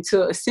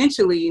 until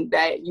essentially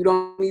that you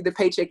don't need the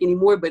paycheck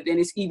anymore, but then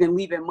it's even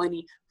leaving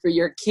money for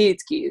your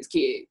kids.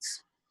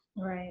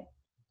 Right.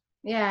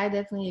 Yeah, I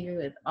definitely agree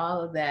with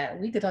all of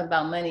that. We could talk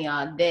about money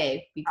all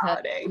day, because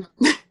all day.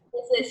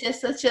 it's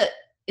just such a,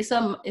 it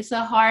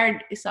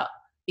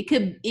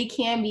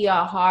can be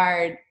a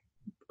hard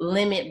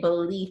limit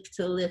belief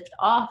to lift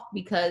off,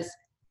 because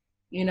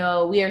we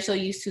are so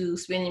used to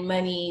spending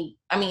money.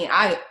 I mean,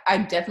 I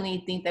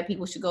definitely think that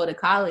people should go to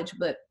college,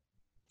 but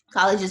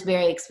college is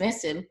very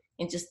expensive.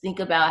 And just think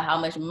about how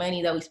much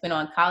money that we spend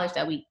on college,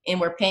 and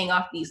we're paying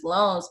off these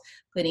loans,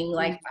 putting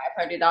like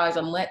 $500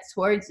 a month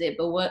towards it.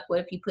 But what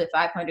if you put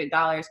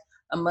 $500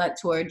 a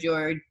month towards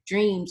your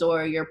dreams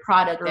or your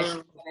product that you're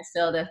going to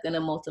sell, that's going to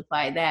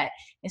multiply that?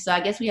 And so I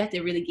guess we have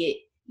to really get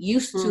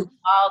used to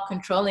how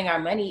controlling our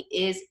money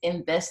is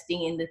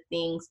investing in the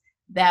things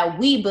that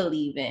we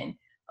believe in,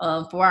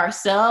 for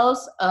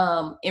ourselves,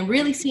 and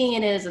really seeing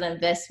it as an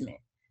investment,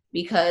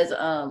 because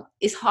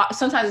it's hard.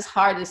 Sometimes it's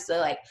hard to say,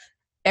 like,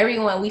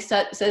 everyone, we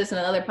said this in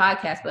another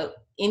podcast, but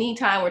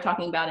anytime we're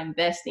talking about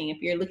investing, if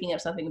you're looking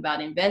up something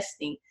about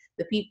investing,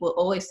 the people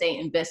always say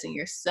invest in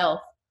yourself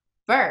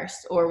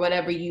first, or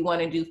whatever you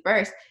want to do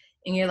first.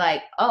 And you're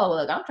like, oh,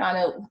 look, I'm trying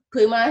to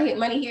put my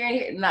money here and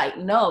here. Like,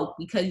 no,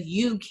 because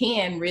you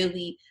can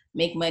really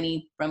make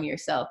money from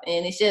yourself.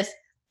 And it's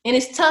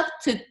tough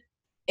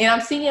and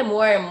I'm seeing it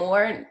more and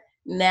more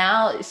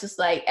now. It's just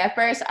like, at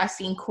first I've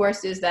seen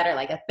courses that are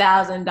like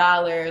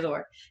 $1,000,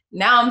 or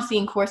now I'm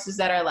seeing courses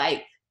that are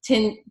like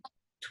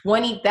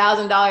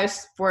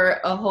 $20,000 for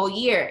a whole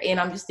year. And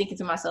I'm just thinking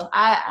to myself,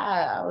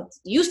 I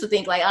used to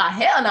think like, oh,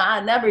 hell no,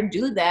 I never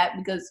do that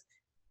because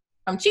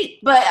I'm cheap,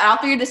 but I'll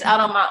figure this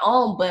out on my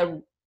own. But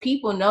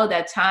people know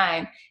that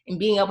time and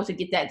being able to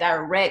get that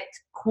direct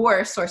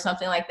course or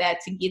something like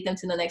that to get them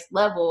to the next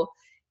level,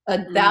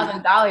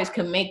 $1,000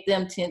 can make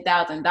them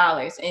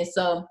 $10,000. And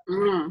so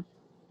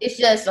it's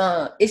just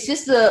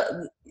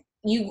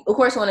you of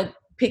course want to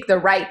pick the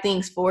right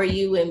things for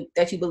you and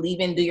that you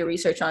believe in, do your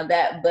research on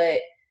that. But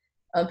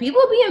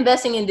people be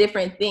investing in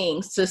different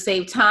things to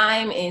save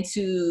time and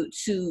to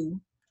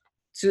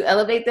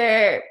elevate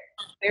their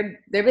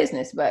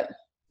business. But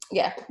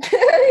yeah.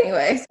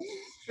 Anyways,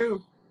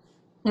 True.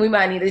 We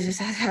might need to just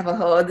have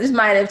this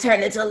might have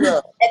turned into a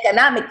little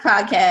economic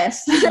podcast.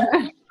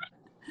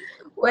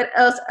 What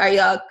else are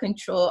y'all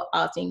control,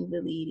 alting,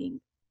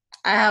 deleting?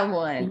 I have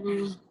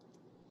one,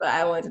 but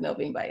I wanted to know if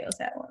anybody else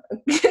had one.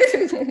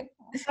 I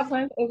have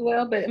one as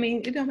well, but I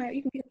mean, it don't matter.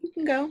 You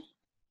can go.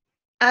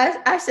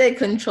 I said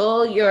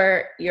control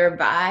your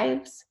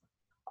vibes,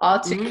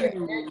 alter your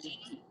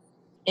energy,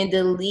 and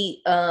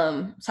delete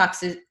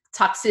toxicity,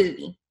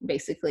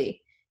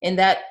 basically. And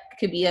that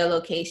could be a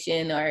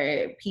location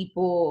or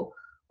people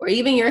or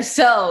even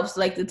yourselves,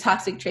 like the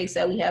toxic traits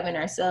that we have in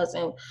ourselves.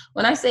 And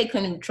when I say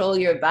control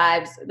your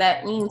vibes,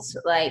 that means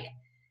like,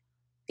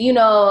 a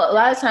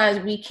lot of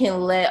times we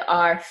can let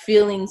our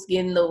feelings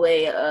get in the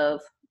way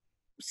of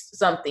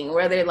something,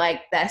 whether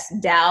like that's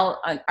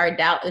our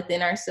doubt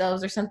within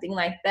ourselves or something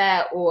like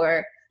that,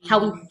 or how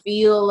we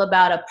feel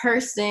about a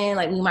person.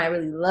 Like, we might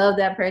really love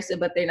that person,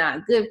 but they're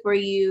not good for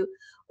you.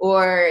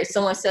 Or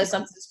someone says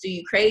something to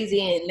you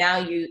crazy and now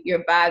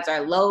your vibes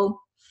are low.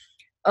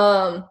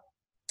 And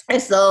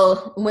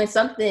so when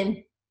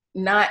something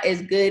not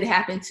as good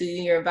happens to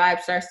you, your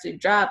vibe starts to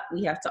drop,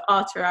 we have to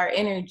alter our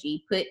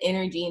energy, put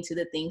energy into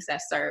the things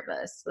that serve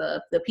us,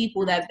 the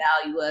people that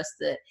value us,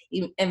 the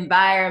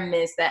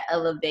environments that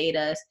elevate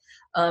us,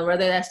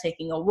 whether that's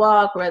taking a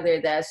walk, whether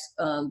that's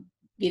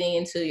getting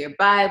into your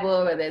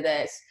Bible, whether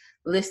that's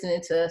listening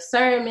to a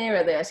sermon,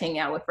 whether that's hanging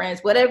out with friends,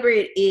 whatever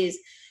it is.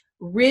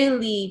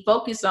 Really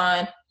focus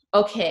on,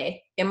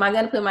 okay, am I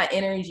going to put my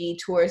energy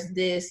towards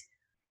this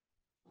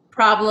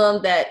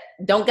problem that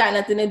don't got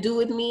nothing to do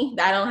with me,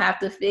 that I don't have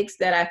to fix,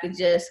 that I could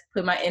just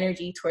put my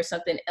energy towards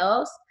something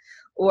else?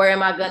 Or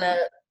am I going to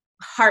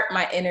heart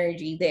my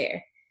energy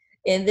there?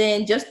 And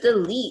then just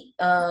delete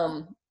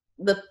the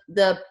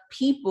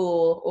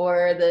people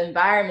or the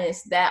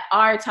environments that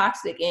are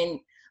toxic. And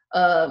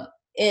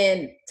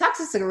And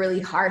toxic is a really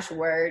harsh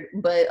word,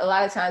 but a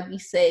lot of times we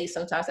say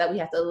sometimes that we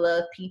have to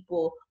love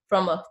people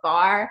from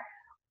afar.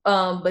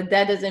 But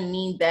that doesn't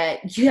mean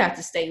that you have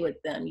to stay with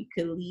them. You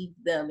could leave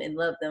them and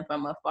love them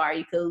from afar.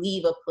 You could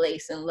leave a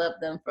place and love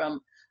them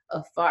from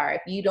afar.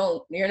 If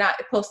you're not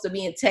supposed to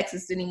be in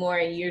Texas anymore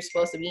and you're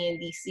supposed to be in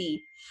DC,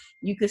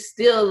 you could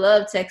still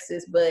love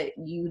Texas, but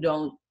you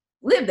don't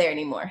live there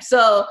anymore.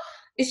 So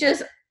it's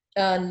just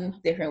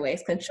different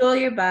ways. Control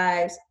your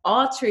vibes,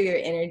 alter your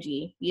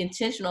energy, be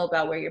intentional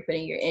about where you're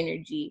putting your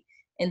energy,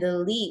 and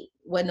delete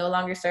what no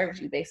longer serves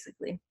you,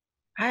 basically.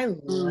 I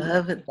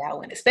love that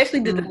one,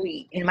 especially the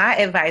delete. And my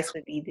advice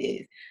would be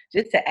this,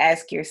 just to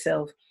ask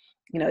yourself,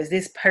 is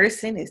this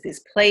person, is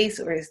this place,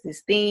 or is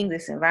this thing,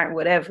 this environment,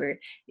 whatever,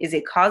 is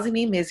it causing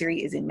me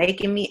misery? Is it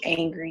making me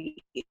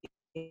angry?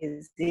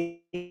 Is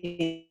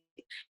it,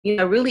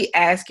 really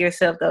ask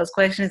yourself those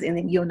questions, and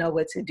then you'll know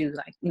what to do.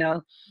 Like,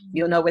 you'll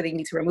know whether you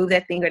need to remove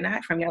that thing or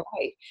not from your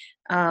life.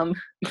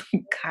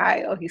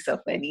 Kyle, he's so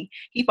funny.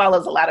 He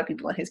follows a lot of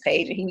people on his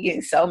page, and he's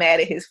getting so mad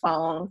at his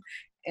phone.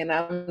 And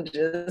I'm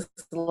just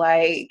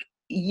like,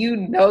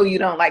 you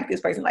don't like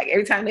this person. Like,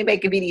 every time they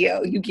make a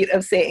video, you get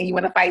upset and you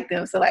want to fight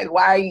them. So, like,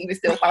 why are you even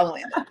still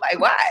following them? Like,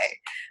 why?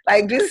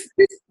 Like, just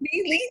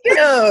delete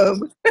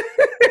them.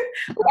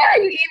 Why are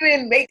you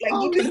even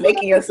you just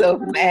making yourself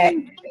mad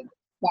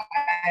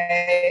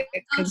by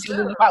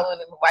continuing following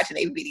them and watching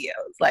their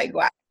videos? Like,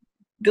 why?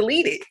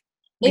 Delete it.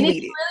 And if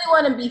you really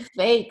want to be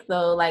fake,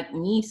 though, like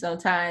me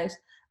sometimes,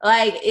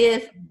 like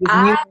if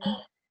you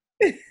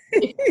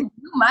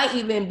might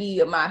even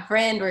be my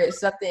friend or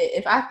something,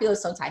 if I feel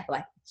some type of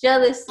like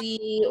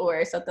jealousy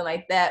or something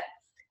like that.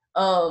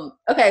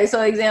 Okay,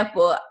 so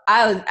example,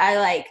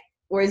 I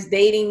was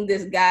dating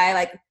this guy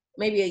like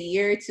maybe a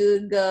year or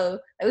two ago.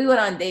 Like, we went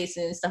on dates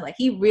and stuff. Like,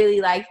 he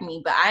really liked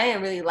me, but I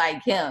didn't really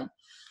like him.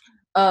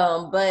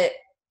 But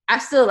I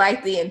still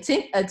like the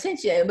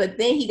attention. But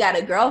then he got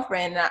a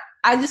girlfriend, and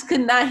I just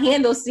could not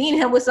handle seeing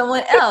him with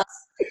someone else.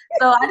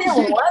 So I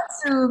didn't want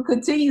to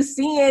continue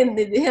seeing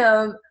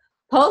him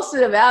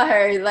posted about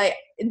her. Like,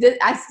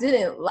 I still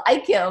didn't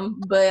like him,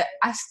 but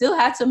I still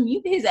had to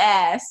mute his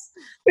ass.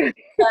 I'm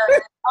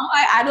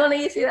like, I don't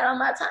need to see that on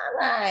my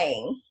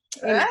timeline.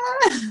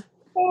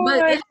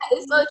 But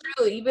it's so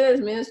true. Even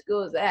as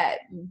minuscule as that,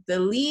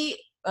 delete,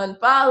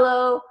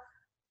 unfollow,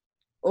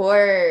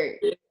 or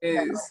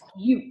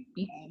you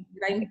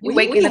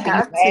waking up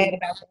and mad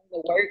about going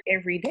to work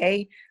every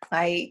day.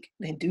 Like,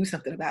 then do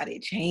something about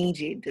it.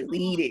 Change it.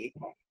 Delete it.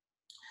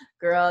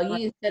 Girl,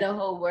 you said a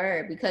whole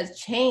word, because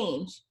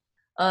change.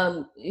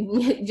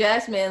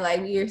 Jasmine,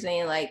 like we were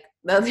saying, like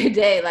the other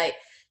day, like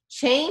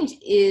change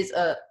is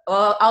I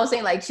was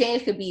saying like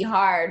change could be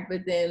hard,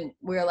 but then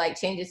we're like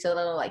change is so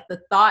little, like the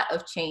thought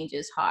of change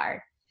is hard,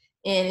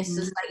 and it's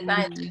just like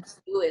trying to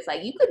do it. It's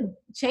like you could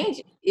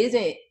change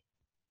isn't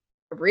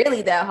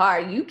really that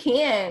hard. You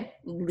can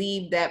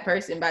leave that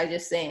person by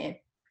just saying,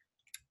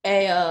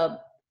 hey,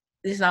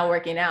 this is not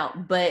working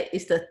out. But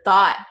it's the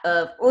thought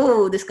of,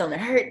 oh, this is gonna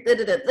hurt,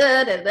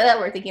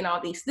 we're thinking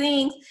all these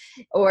things,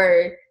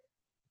 or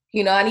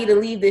I need to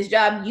leave this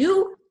job.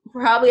 You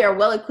probably are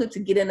well equipped to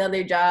get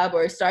another job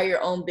or start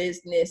your own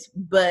business,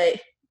 but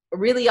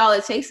really all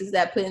it takes is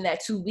that putting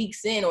that 2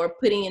 weeks in, or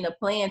putting in a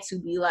plan to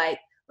be like,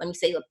 let me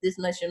save up this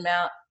much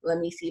amount, let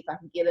me see if I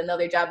can get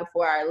another job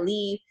before I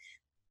leave.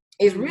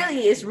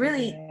 It's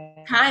really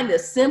kind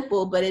of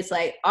simple, but it's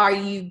like, are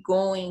you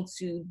going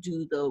to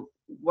do the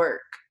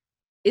work?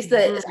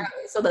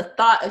 So the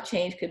thought of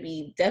change could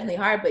be definitely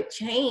hard, but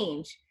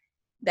change,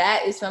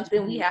 that is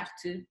something we have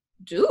to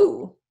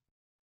do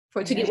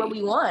to get what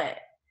we want.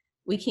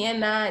 We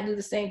cannot do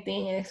the same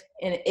thing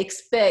and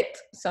expect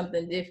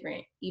something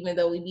different, even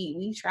though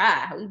we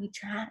try. We be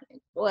trying.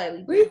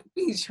 Boy, we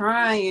be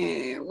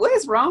trying.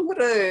 What's wrong with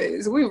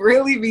us? We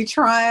really be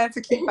trying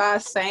to keep our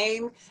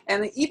same.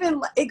 And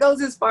even it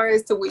goes as far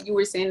as to what you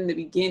were saying in the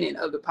beginning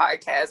of the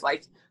podcast.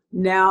 Like,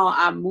 now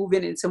I'm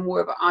moving into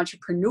more of an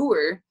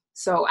entrepreneur,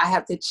 so I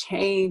have to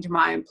change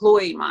my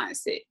employee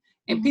mindset.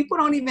 And people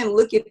don't even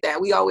look at that.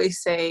 We often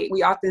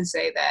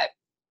say that,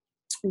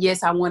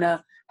 yes, I want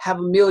to have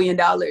 $1 million,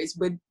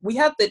 but we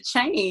have to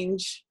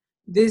change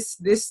this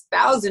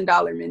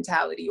 $1,000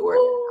 mentality, or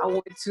I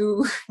want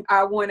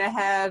to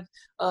have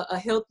a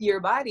healthier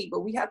body, but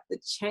we have to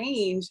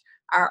change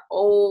our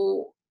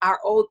old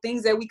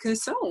things that we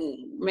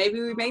consume.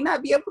 Maybe we may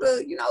not be able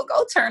to,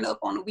 go turn up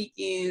on the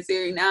weekends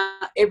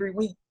every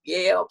week.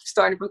 Yeah,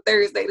 starting from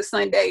Thursday to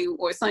Sunday,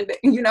 or Sunday,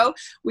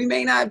 we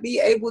may not be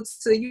able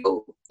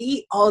to,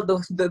 eat all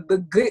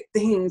the good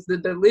things, the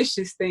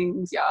delicious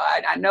things, y'all.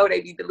 I know they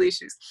be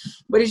delicious,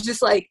 but it's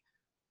just like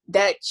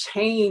that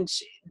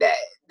change,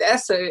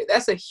 that's a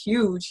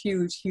huge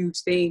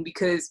thing,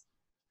 because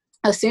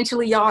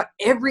essentially, y'all,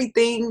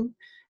 everything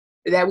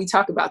that we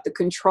talk about, the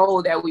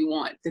control that we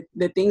want,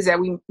 the things that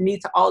we need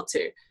to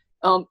alter,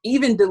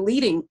 even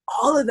deleting,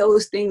 all of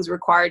those things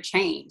require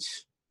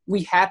change.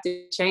 we have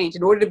to change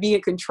in order to be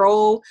in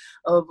control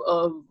of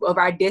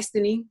our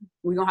destiny.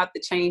 We're gonna have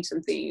to change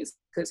some things,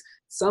 because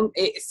some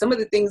of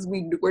the things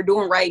we're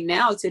doing right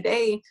now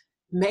today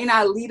may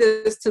not lead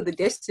us to the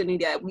destiny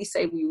that we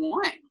say we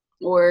want.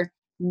 Or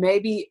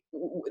maybe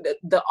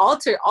the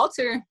alter,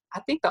 I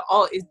think the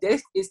alt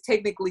is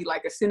technically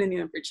like a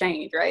synonym for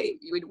change, right?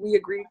 We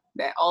agree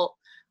that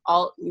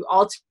you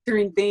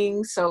altering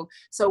things. So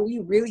we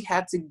really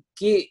have to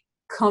get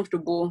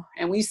comfortable,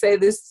 and we say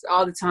this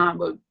all the time,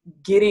 but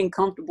getting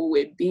comfortable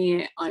with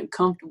being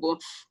uncomfortable.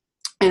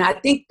 And I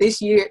think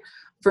this year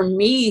for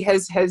me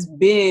has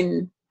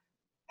been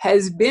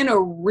a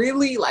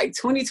really, like,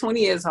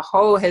 2020 as a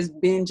whole has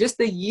been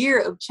just a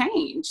year of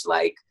change.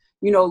 Like,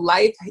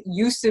 life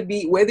used to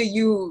be, whether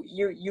you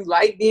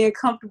like being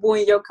comfortable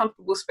in your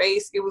comfortable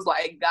space, it was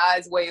like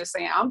God's way of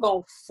saying, I'm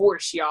gonna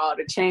force y'all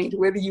to change,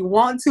 whether you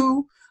want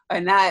to or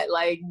not.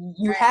 Like,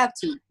 you have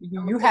to,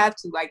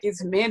 like,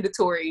 it's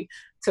mandatory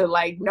to,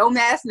 like, no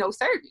mask, no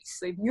service.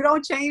 If you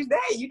don't change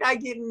that, you're not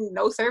getting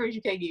no service.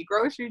 You can't get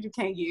groceries, you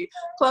can't get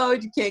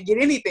clothes, you can't get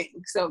anything.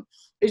 So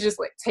it's just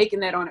like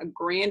taking that on a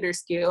grander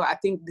scale. I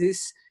think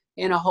this,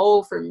 in a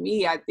whole, for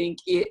me, I think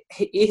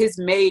it has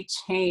made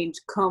change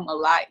come a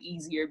lot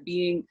easier,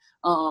 being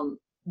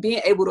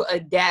able to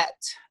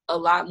adapt a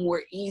lot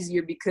more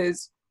easier,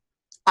 because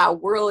our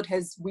world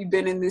we've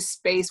been in this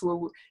space where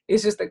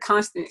it's just a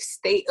constant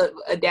state of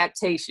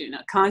adaptation,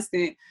 a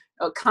constant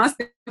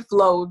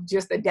flow,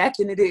 just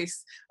adapting to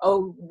this.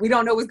 Oh, we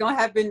don't know what's going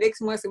to happen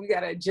next month, so we got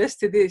to adjust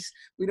to this.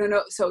 We don't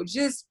know. So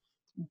just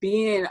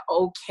being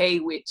okay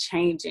with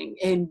changing,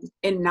 and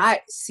not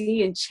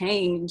seeing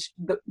change,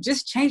 but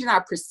just changing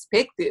our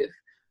perspective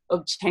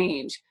of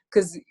change.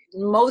 Because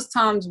most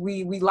times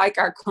we like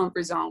our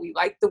comfort zone. We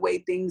like the way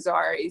things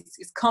are.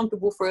 It's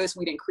comfortable for us.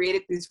 We done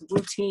created this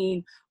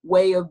routine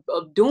way of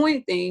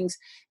doing things.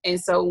 And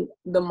so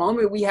the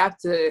moment we have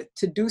to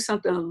do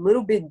something a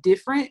little bit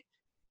different,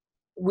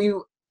 we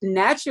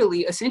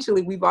naturally,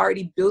 essentially, we've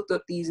already built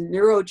up these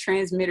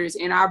neurotransmitters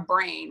in our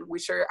brain,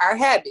 which are our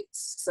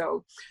habits.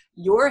 So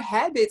your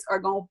habits are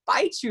going to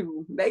fight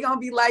you. They're going to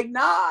be like,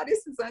 nah,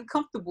 this is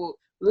uncomfortable.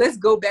 Let's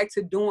go back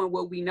to doing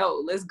what we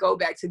know. Let's go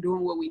back to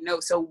doing what we know.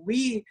 So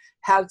we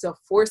have to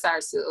force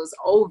ourselves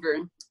over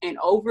and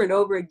over and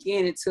over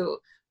again until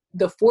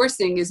the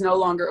forcing is no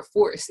longer a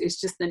force.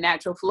 It's just the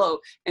natural flow.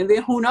 And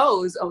then who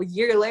knows, a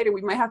year later,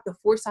 we might have to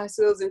force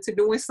ourselves into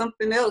doing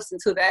something else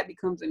until that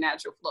becomes a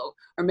natural flow.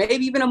 Or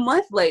maybe even a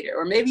month later,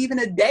 or maybe even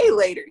a day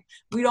later.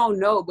 We don't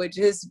know, but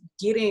just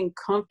getting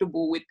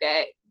comfortable with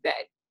that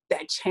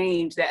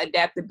change, that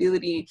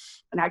adaptability.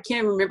 And I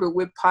can't remember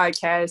what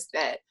podcast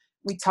that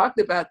we talked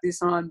about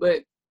this on,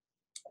 but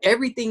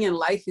everything in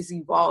life is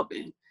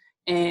evolving.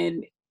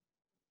 And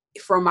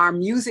from our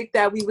music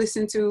that we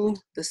listen to,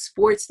 the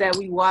sports that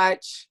we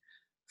watch,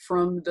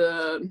 from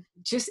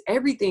just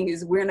everything,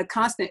 we're in a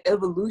constant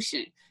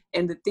evolution.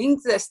 And the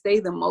things that stay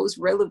the most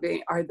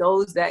relevant are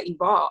those that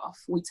evolve.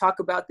 We talk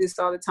about this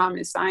all the time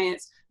in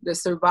science, the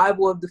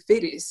survival of the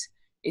fittest.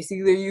 It's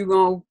either you're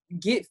going to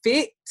get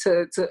fit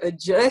to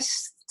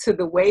adjust to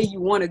the way you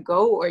want to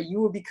go, or you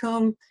will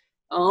become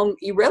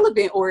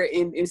irrelevant, or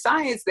in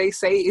science, they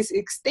say it's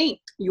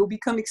extinct. You'll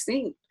become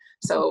extinct.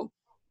 So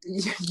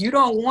you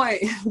don't want,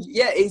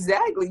 yeah,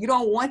 exactly. You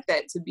don't want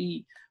that to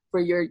be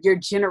for your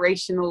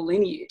generational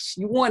lineage.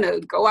 You want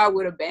to go out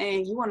with a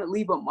bang. You want to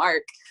leave a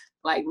mark,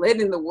 like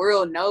letting the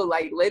world know,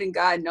 like letting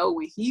God know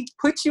when he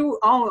put you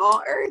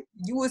on earth,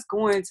 you was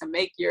going to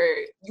make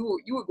you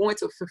were going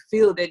to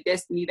fulfill that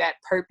destiny, that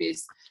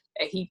purpose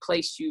that he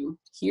placed you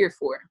here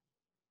for.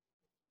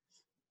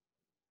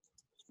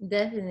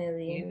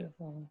 Definitely.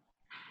 Beautiful.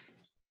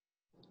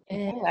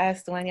 And the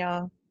last one,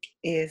 y'all,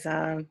 is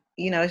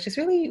it's just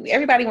really,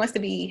 everybody wants to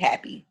be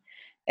happy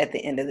at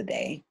the end of the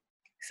day.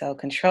 So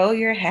control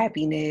your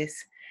happiness,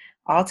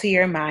 alter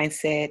your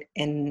mindset,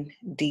 and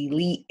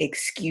delete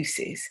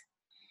excuses.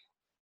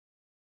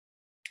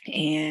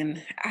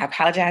 And I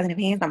apologize in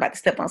advance. I'm about to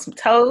step on some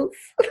toes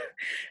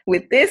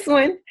with this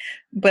one.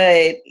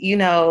 But,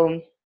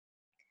 the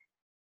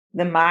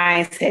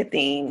mindset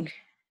thing,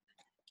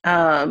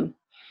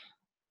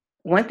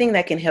 one thing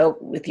that can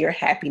help with your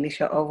happiness,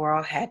 your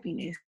overall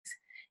happiness,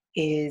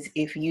 is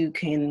if you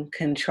can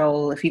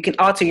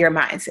alter your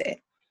mindset.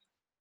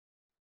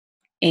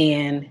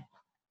 And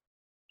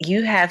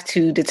you have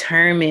to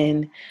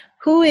determine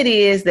who it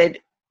is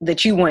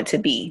that you want to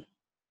be.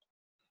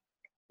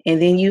 And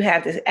then you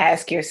have to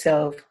ask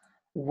yourself,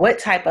 what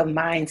type of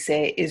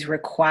mindset is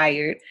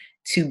required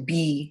to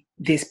be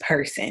this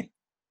person?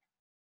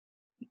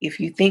 If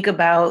you think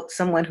about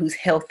someone who's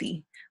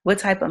healthy, what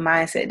type of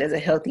mindset does a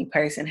healthy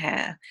person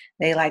have?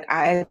 They like,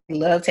 I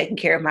love taking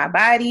care of my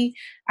body.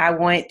 I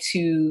want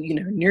to,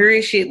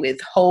 nourish it with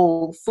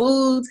whole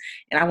foods,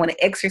 and I want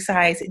to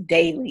exercise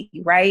daily,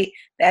 right?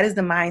 That is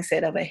the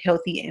mindset of a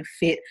healthy and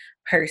fit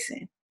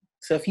person.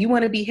 So if you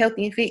want to be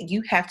healthy and fit,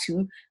 you have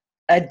to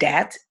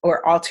adapt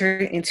or alter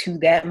into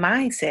that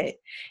mindset.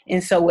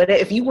 And so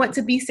if you want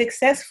to be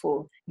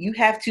successful, you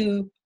have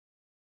to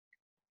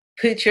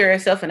put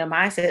yourself in a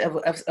mindset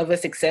of a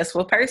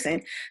successful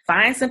person.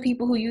 Find some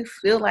people who you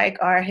feel like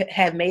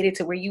have made it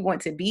to where you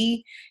want to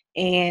be,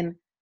 and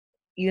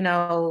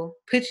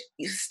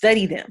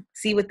study them,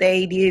 see what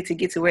they did to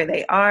get to where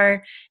they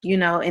are,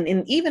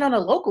 and even on a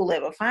local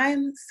level,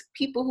 find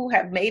people who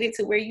have made it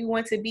to where you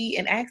want to be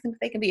and ask them if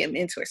they can be a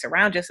mentor.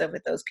 Surround yourself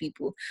with those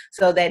people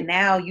so that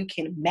now you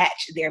can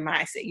match their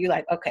mindset. You're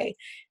like, okay,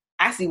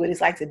 I see what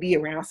it's like to be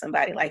around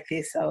somebody like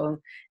this. So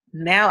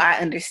now I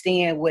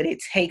understand what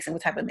it takes and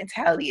what type of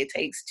mentality it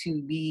takes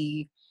to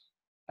be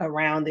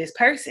around this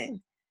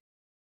person.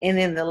 And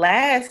then the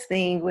last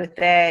thing with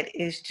that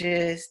is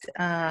just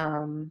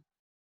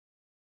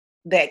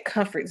that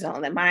comfort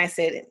zone, that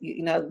mindset.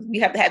 You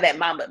have to have that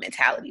mama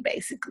mentality,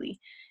 basically,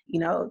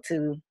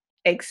 to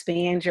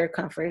expand your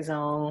comfort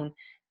zone,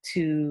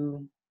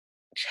 to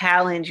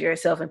challenge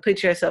yourself and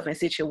put yourself in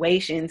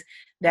situations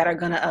that are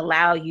going to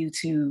allow you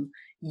to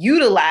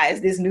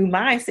utilize this new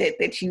mindset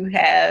that you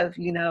have,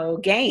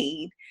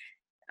 gained.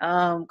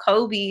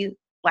 Kobe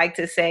liked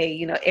to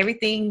say,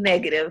 everything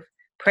negative,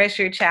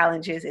 pressure,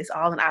 challenges, is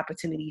all an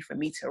opportunity for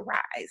me to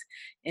rise.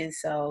 And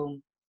so,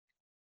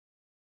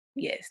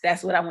 yes,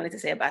 that's what I wanted to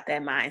say about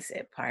that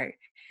mindset part.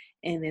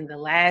 And then the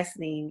last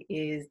thing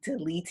is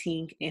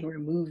deleting and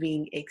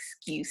removing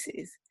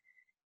excuses.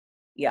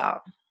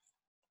 Y'all,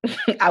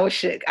 I was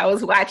shook. I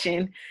was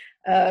watching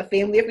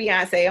Family of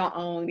Beyonce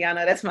on y'all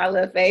know that's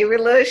my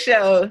favorite little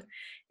show.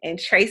 And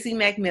Tracy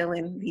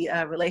McMillan,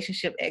 the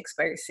relationship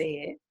expert,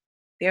 said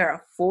there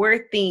are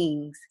 4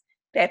 things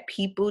that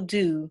people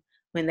do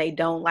when they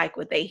don't like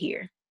what they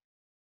hear.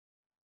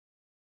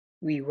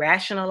 We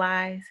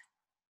rationalize,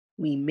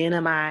 we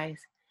minimize,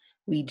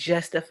 we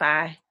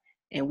justify,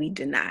 and we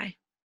deny.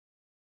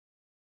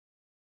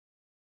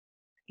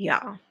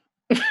 Y'all.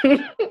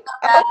 I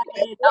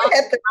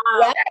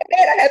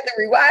had to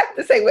rewind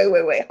to say,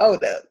 wait,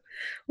 hold up.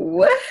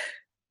 What?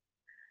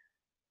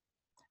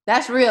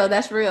 That's real.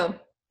 That's real.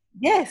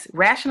 Yes.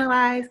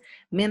 Rationalize,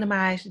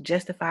 minimize,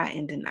 justify,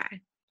 and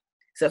deny.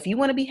 So if you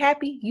want to be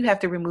happy, you have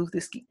to remove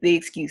the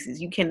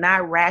excuses. You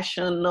cannot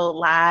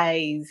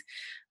rationalize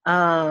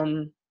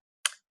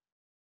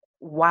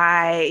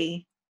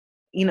why,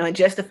 and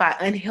justify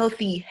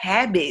unhealthy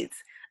habits,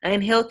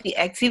 unhealthy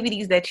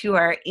activities that you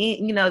are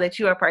in, that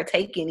you are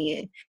partaking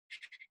in.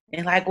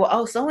 And like, well,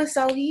 oh,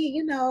 so-and-so,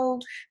 he,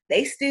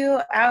 they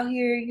still out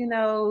here,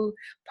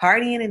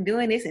 partying and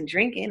doing this and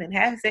drinking and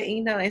having sex,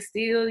 and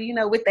still,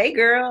 with they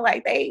girl,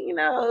 like they,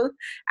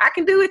 I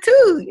can do it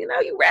too.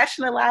 You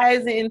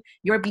rationalizing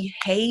your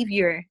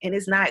behavior, and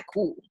it's not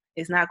cool.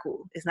 It's not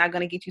cool. It's not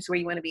going to get you to where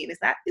you want to be. And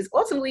it's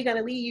ultimately going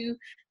to lead you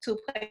to a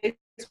place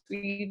where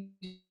you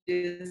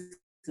just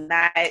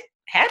not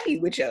happy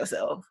with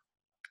yourself.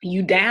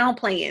 You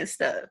downplaying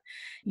stuff.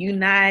 You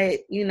not,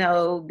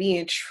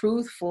 being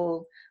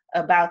truthful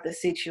about the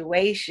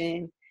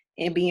situation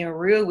and being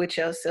real with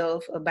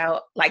yourself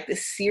about like the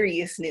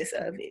seriousness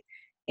of it.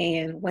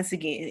 And once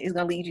again, it's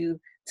going to lead you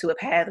to a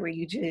path where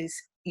you just,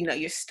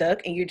 you're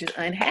stuck and you're just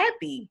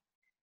unhappy.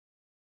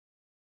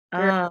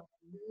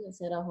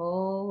 Said a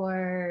whole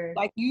word.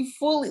 Like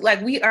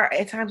we are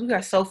at times, we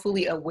are so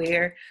fully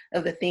aware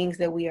of the things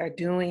that we are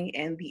doing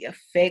and the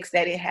effects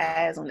that it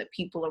has on the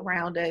people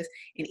around us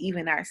and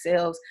even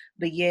ourselves.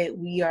 But yet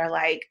we are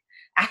like,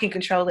 I can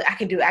control it. I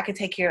can do it. I can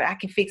take care of it. I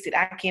can fix it.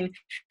 I can,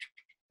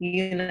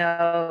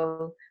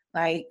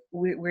 like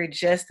we're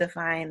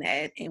justifying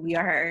that. And we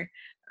are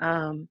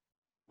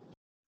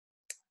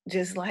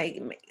just like,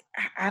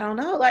 I don't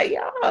know, like,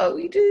 y'all,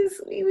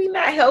 we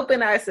not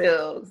helping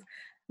ourselves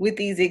with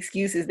these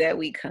excuses that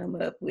we come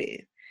up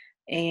with.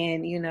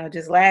 And,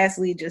 just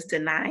lastly, just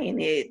denying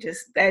it,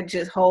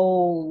 just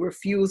whole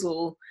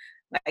refusal.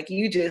 Like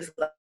you just,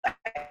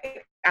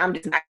 like, I'm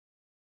just not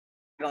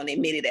going to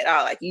admit it at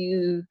all. Like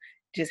you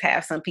just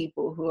have some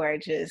people who are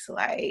just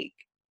like,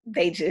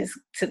 they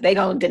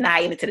going to deny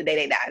it until the day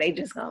they die. They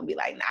just going to be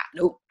like, nah,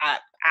 nope, I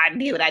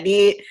did what I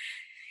did.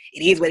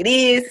 It is what it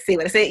is. Say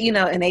what I said,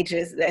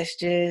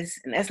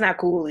 and that's not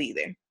cool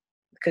either.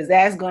 Because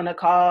that's going to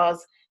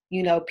cause,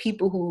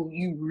 people who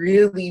you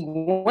really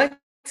want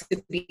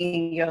to be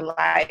in your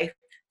life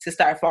to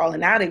start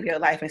falling out of your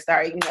life and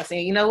start,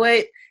 saying, you know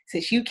what,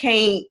 since you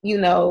can't,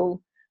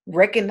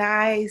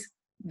 recognize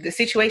the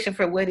situation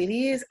for what it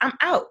is, I'm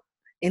out.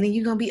 And then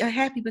you're going to be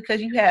unhappy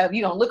because you're going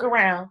to look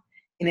around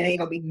and there ain't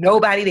going to be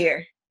nobody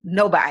there.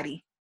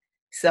 Nobody.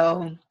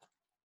 So,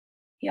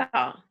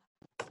 y'all.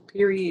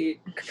 Period.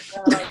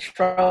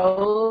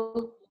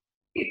 Control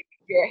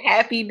your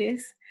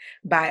happiness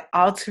by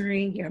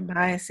altering your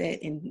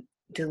mindset and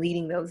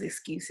deleting those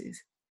excuses.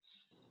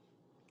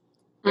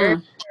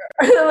 It's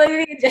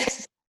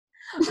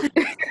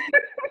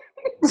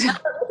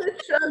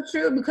so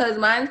true, because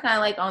mine's kind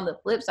of like on the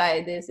flip side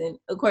of this, and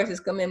of course it's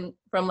coming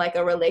from like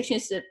a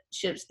relationship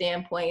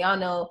standpoint. Y'all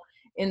know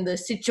in the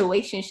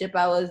situationship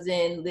I was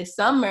in this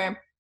summer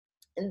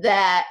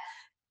that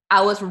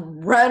I was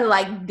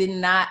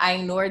I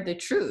ignored the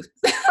truth.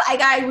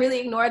 Like I really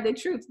ignored the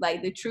truth.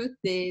 Like the truth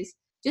is,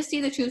 just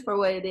see the truth for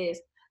what it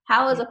is.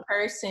 How is a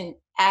person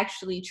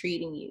actually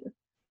treating you?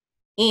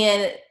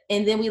 and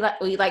then we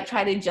like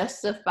try to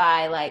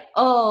justify like,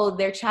 oh,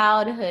 their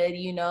childhood,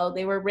 you know,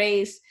 they were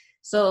raised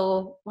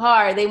so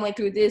hard, they went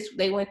through this,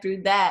 they went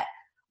through that,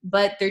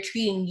 but they're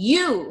treating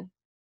you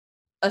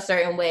a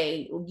certain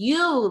way,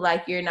 you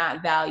like you're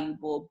not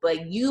valuable,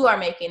 but you are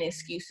making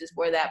excuses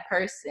for that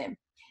person.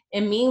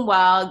 And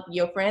meanwhile,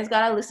 your friends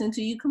gotta listen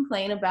to you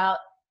complain about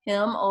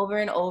him over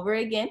and over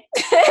again.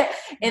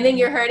 And then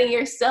you're hurting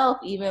yourself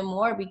even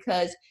more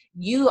because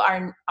you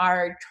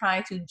are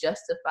trying to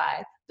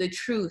justify the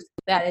truth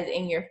that is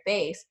in your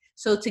face.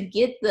 So to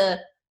get the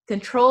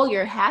control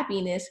your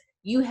happiness,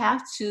 you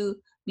have to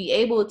be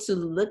able to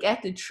look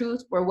at the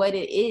truth for what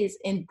it is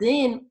and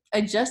then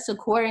adjust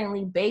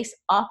accordingly based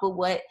off of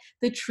what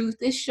the truth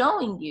is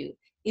showing you.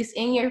 It's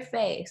in your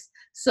face.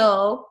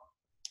 So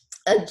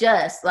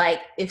adjust.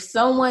 Like if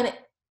someone,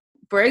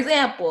 for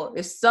example,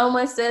 if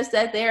someone says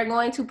that they're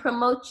going to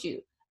promote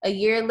you, a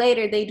year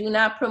later they do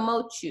not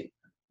promote you,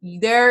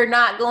 they're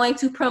not going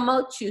to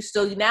promote you.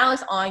 So now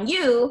it's on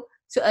you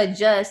to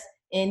adjust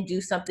and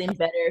do something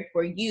better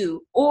for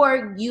you.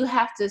 Or you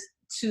have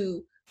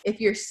to if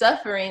you're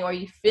suffering or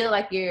you feel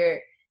like you're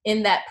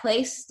in that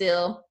place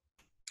still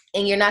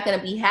and you're not going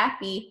to be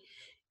happy,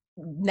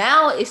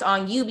 now it's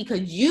on you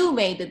because you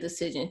made the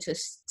decision to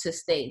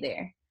stay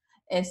there.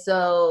 And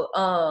so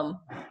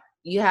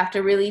you have to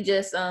really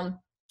just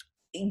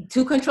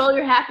to control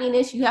your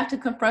happiness, you have to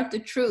confront the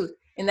truth,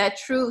 and that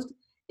truth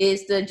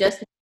is the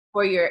adjustment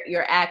for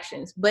your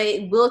actions. But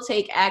it will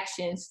take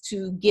actions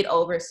to get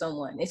over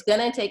someone. It's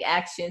gonna take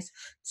actions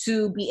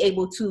to be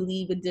able to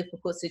leave a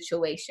difficult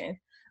situation.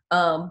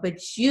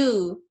 But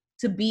you,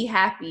 to be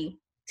happy,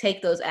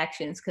 take those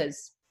actions,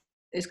 because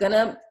it's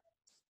gonna,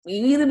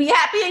 you either be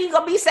happy or you're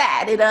gonna be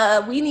sad.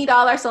 And we need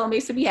all our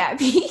soulmates to be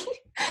happy.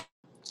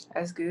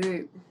 That's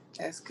good.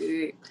 That's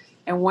good.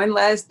 And one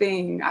last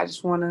thing I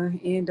just want to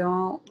end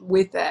on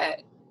with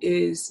that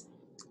is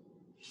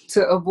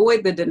to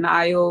avoid the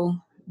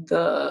denial,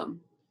 the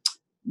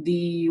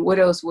what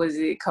else was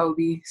it,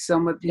 Kobe?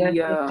 Some of the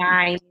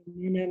justifying,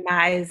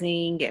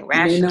 minimizing, and minimizing,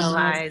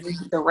 rationalizing.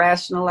 the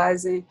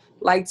rationalizing.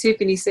 Like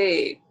Tiffany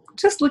said,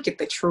 just look at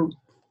the truth.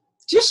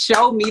 Just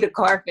show me the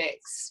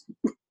Carfax.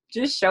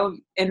 Just show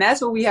me. And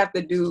that's what we have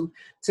to do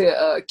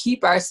to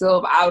keep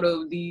ourselves out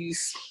of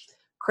these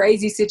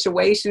crazy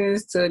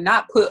situations, to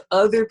not put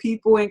other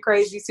people in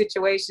crazy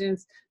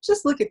situations.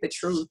 Just look at the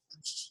truth.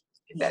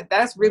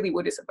 That's really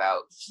what it's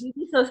about. We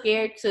be so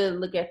scared to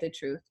look at the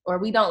truth, or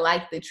we don't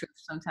like the truth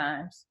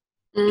sometimes.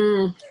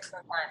 Sometimes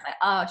like,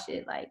 oh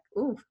shit, like,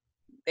 ooh,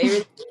 they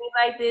really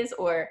like this,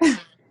 or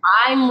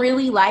I'm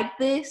really like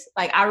this.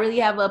 Like, I really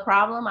have a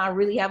problem. I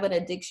really have an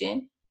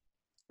addiction.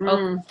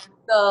 Okay.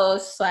 So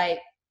it's like,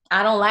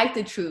 I don't like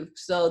the truth.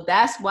 So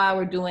that's why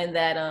we're doing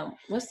that.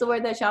 What's the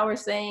word that y'all were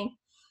saying?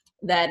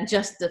 That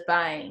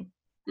justifying.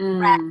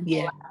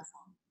 Yeah.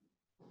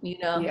 You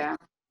know?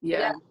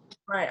 Yeah.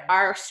 Right.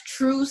 Our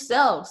true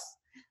selves.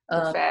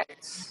 The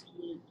facts.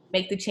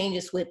 Make the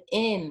changes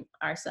within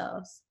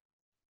ourselves.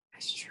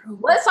 That's true.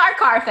 What's our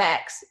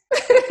Carfax?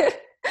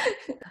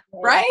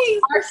 Right?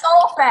 Our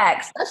soul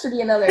facts. That should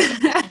be another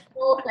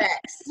soul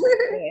facts.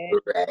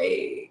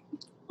 Right.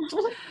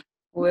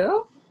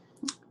 Well,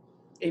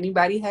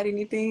 anybody had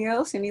anything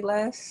else? Any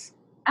last?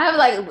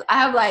 I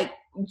have like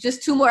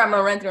just two more. I'm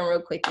gonna run through them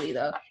real quickly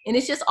though, and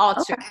it's just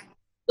alter. Okay.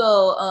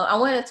 So I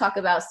want to talk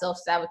about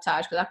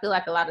self-sabotage, because I feel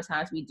like a lot of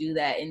times we do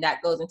that, and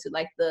that goes into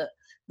like the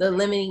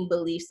limiting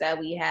beliefs that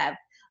we have.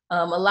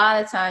 A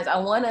lot of times I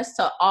want us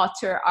to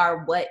alter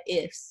our what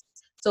ifs.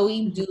 So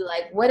we do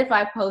like, what if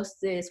I post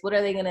this? What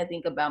are they going to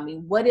think about me?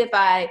 What if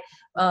I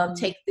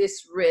take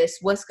this risk?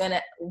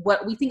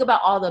 What we think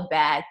about all the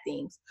bad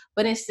things.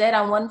 But instead,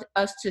 I want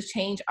us to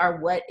change our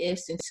what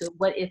ifs into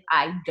what if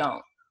I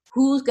don't?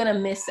 Who's going to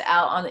miss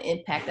out on the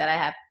impact that I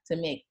have to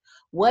make?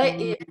 What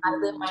if I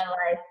live my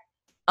life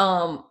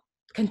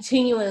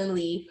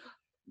continually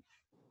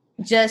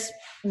just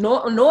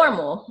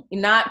normal,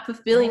 not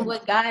fulfilling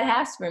what God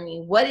has for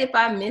me? What if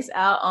I miss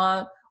out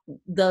on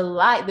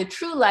the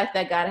true life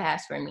that God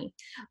has for me?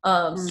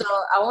 So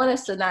I want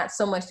us to not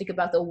so much think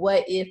about the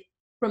what if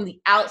from the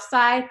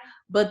outside,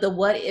 but the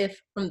what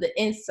if from the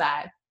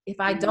inside. If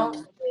I don't do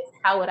this,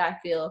 how would I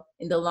feel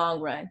in the long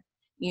run?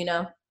 You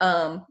know?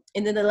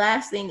 And then the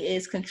last thing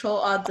is control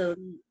all the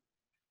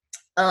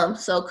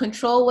so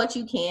control what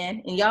you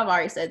can, and y'all have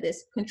already said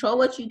this, control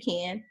what you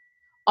can,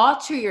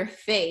 alter your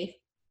faith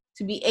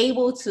to be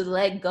able to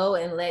let go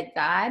and let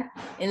God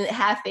and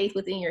have faith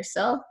within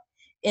yourself,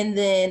 and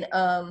then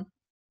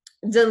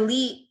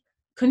delete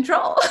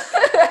control.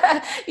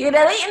 You're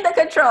deleting the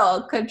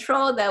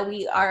control that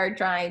we are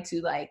trying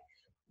to like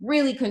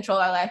really control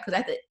our life, because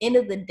at the end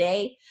of the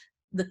day,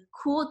 the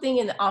cool thing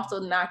and also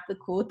not the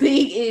cool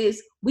thing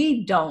is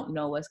we don't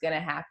know what's going to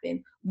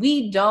happen.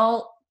 We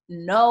don't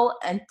know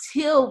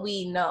until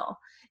we know.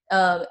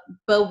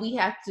 But we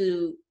have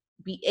to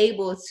be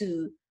able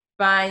to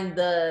find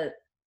the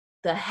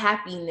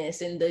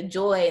happiness and the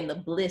joy and the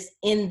bliss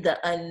in the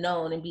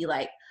unknown, and be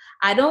like,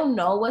 I don't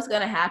know what's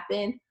going to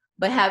happen,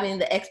 but having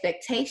the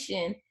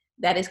expectation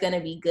that it's going to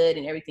be good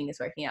and everything is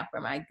working out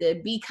for my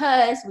good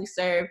because we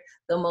serve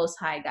the Most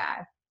High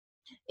God.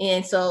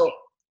 And so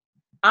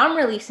I'm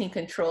releasing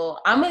control.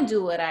 I'm going to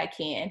do what I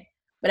can.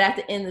 But at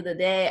the end of the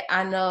day,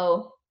 I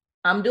know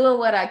I'm doing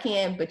what I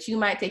can, but you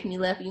might take me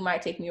left, you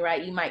might take me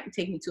right, you might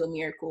take me to a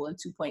miracle in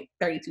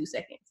 2.32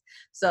 seconds.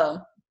 So,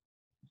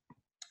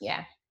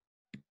 yeah.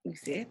 You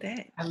said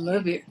that. I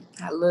love it.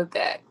 I love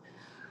that.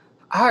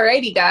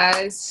 Alrighty,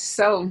 guys.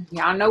 So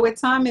y'all know what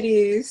time it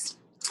is.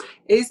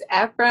 It's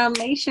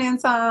affirmation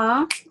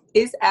time.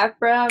 It's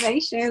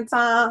affirmation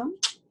time.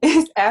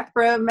 It's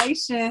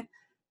affirmation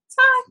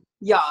time.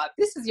 Y'all,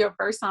 this is your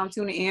first time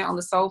tuning in on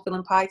the Soul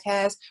Filling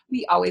Podcast.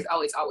 We always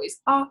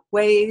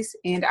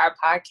end our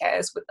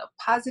podcast with a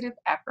positive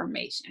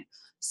affirmation.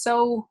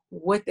 So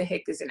what the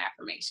heck is an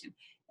affirmation?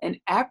 An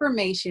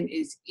affirmation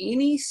is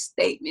any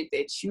statement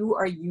that you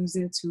are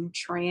using to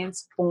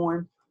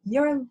transform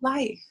your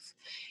life.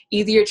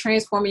 Either you're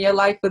transforming your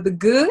life for the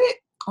good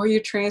or you're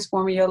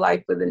transforming your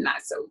life for the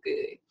not so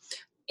good.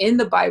 In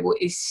the Bible,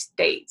 it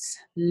states,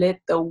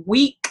 let the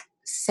weak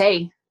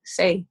say,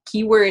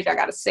 keyword, I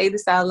got to say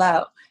this out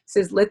loud. It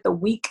says, let the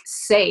weak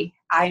say,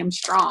 I am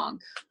strong.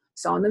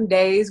 So on them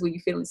days when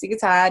you're feeling sick and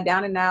tired,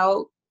 down and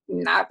out,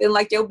 not feeling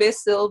like your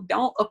best self,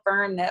 don't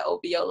affirm that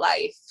over your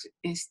life.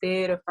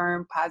 Instead,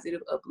 affirm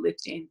positive,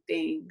 uplifting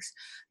things.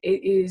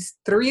 It is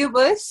 3 of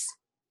us,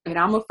 and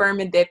I'm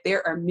affirming that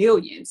there are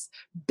millions,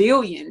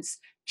 billions,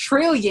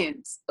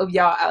 trillions of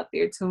y'all out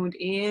there tuned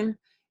in.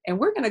 And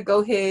we're going to go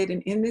ahead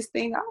and end this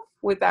thing off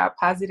with our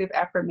positive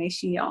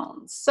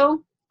affirmations.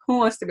 So who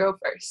wants to go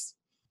first?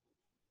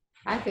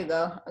 I could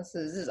go.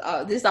 So this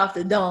is off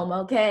the dome,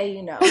 okay?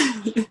 You know,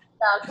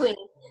 queen.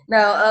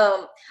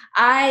 No,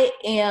 I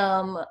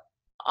am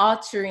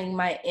altering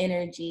my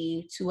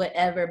energy to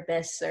whatever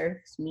best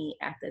serves me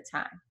at the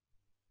time.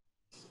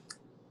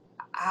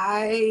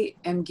 I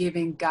am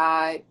giving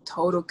God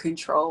total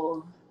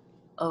control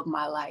of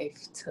my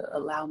life to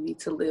allow me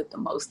to live the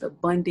most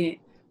abundant,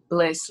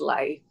 blessed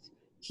life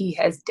He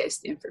has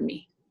destined for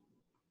me.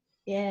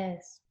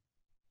 Yes.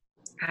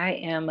 I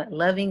am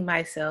loving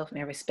myself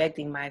and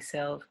respecting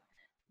myself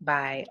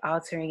by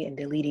altering and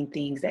deleting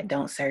things that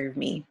don't serve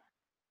me.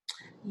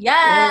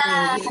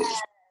 Yes.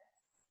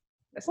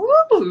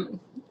 Woo!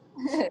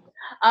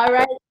 All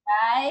right,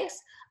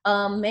 guys.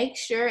 Make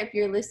sure if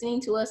you're listening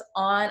to us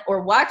on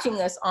or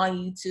watching us on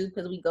YouTube,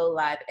 because we go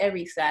live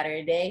every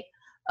Saturday,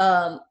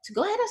 to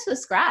go ahead and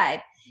subscribe.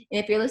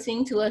 And if you're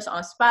listening to us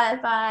on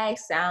Spotify,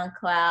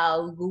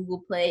 SoundCloud,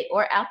 Google Play,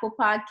 or Apple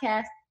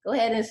Podcasts, go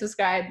ahead and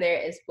subscribe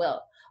there as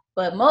well.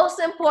 But most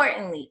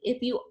importantly,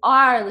 if you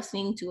are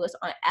listening to us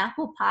on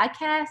Apple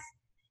Podcasts,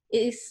 it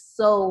is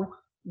so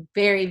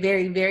very,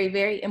 very, very,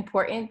 very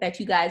important that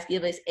you guys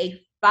give us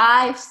a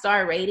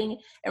 5-star rating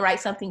and write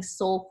something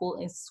soulful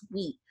and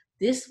sweet.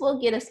 This will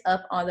get us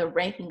up on the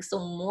rankings so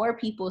more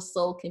people's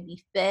soul can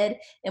be fed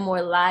and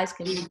more lives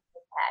can be impacted.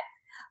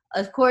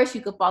 Of course,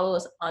 you can follow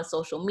us on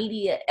social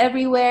media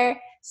everywhere.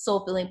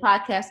 Soul Filling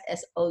Podcast,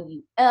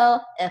 SOULFILLING.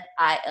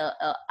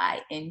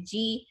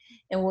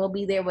 And we'll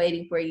be there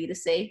waiting for you to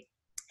say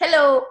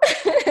hello.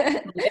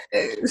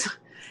 Yes.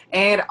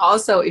 And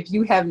also, if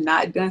you have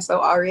not done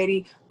so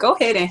already, go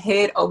ahead and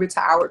head over to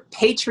our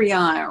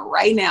Patreon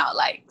right now.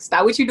 Like,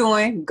 stop what you're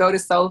doing. Go to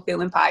Soul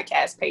Filling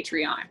Podcast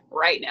Patreon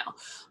right now.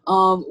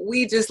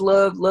 We just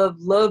love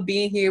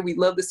being here. We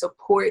love the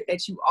support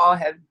that you all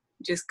have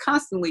just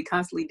constantly,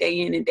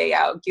 day in and day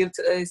out give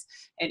to us.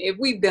 And if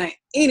we've done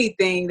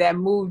anything that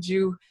moved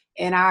you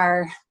in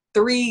our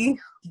 3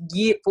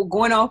 years, for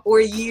going on 4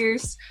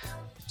 years,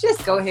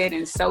 just go ahead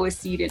and sow a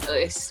seed in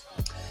us.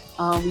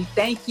 We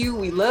thank you.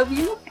 We love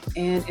you.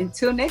 And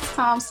until next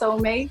time,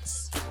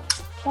 soulmates.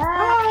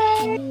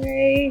 Bye.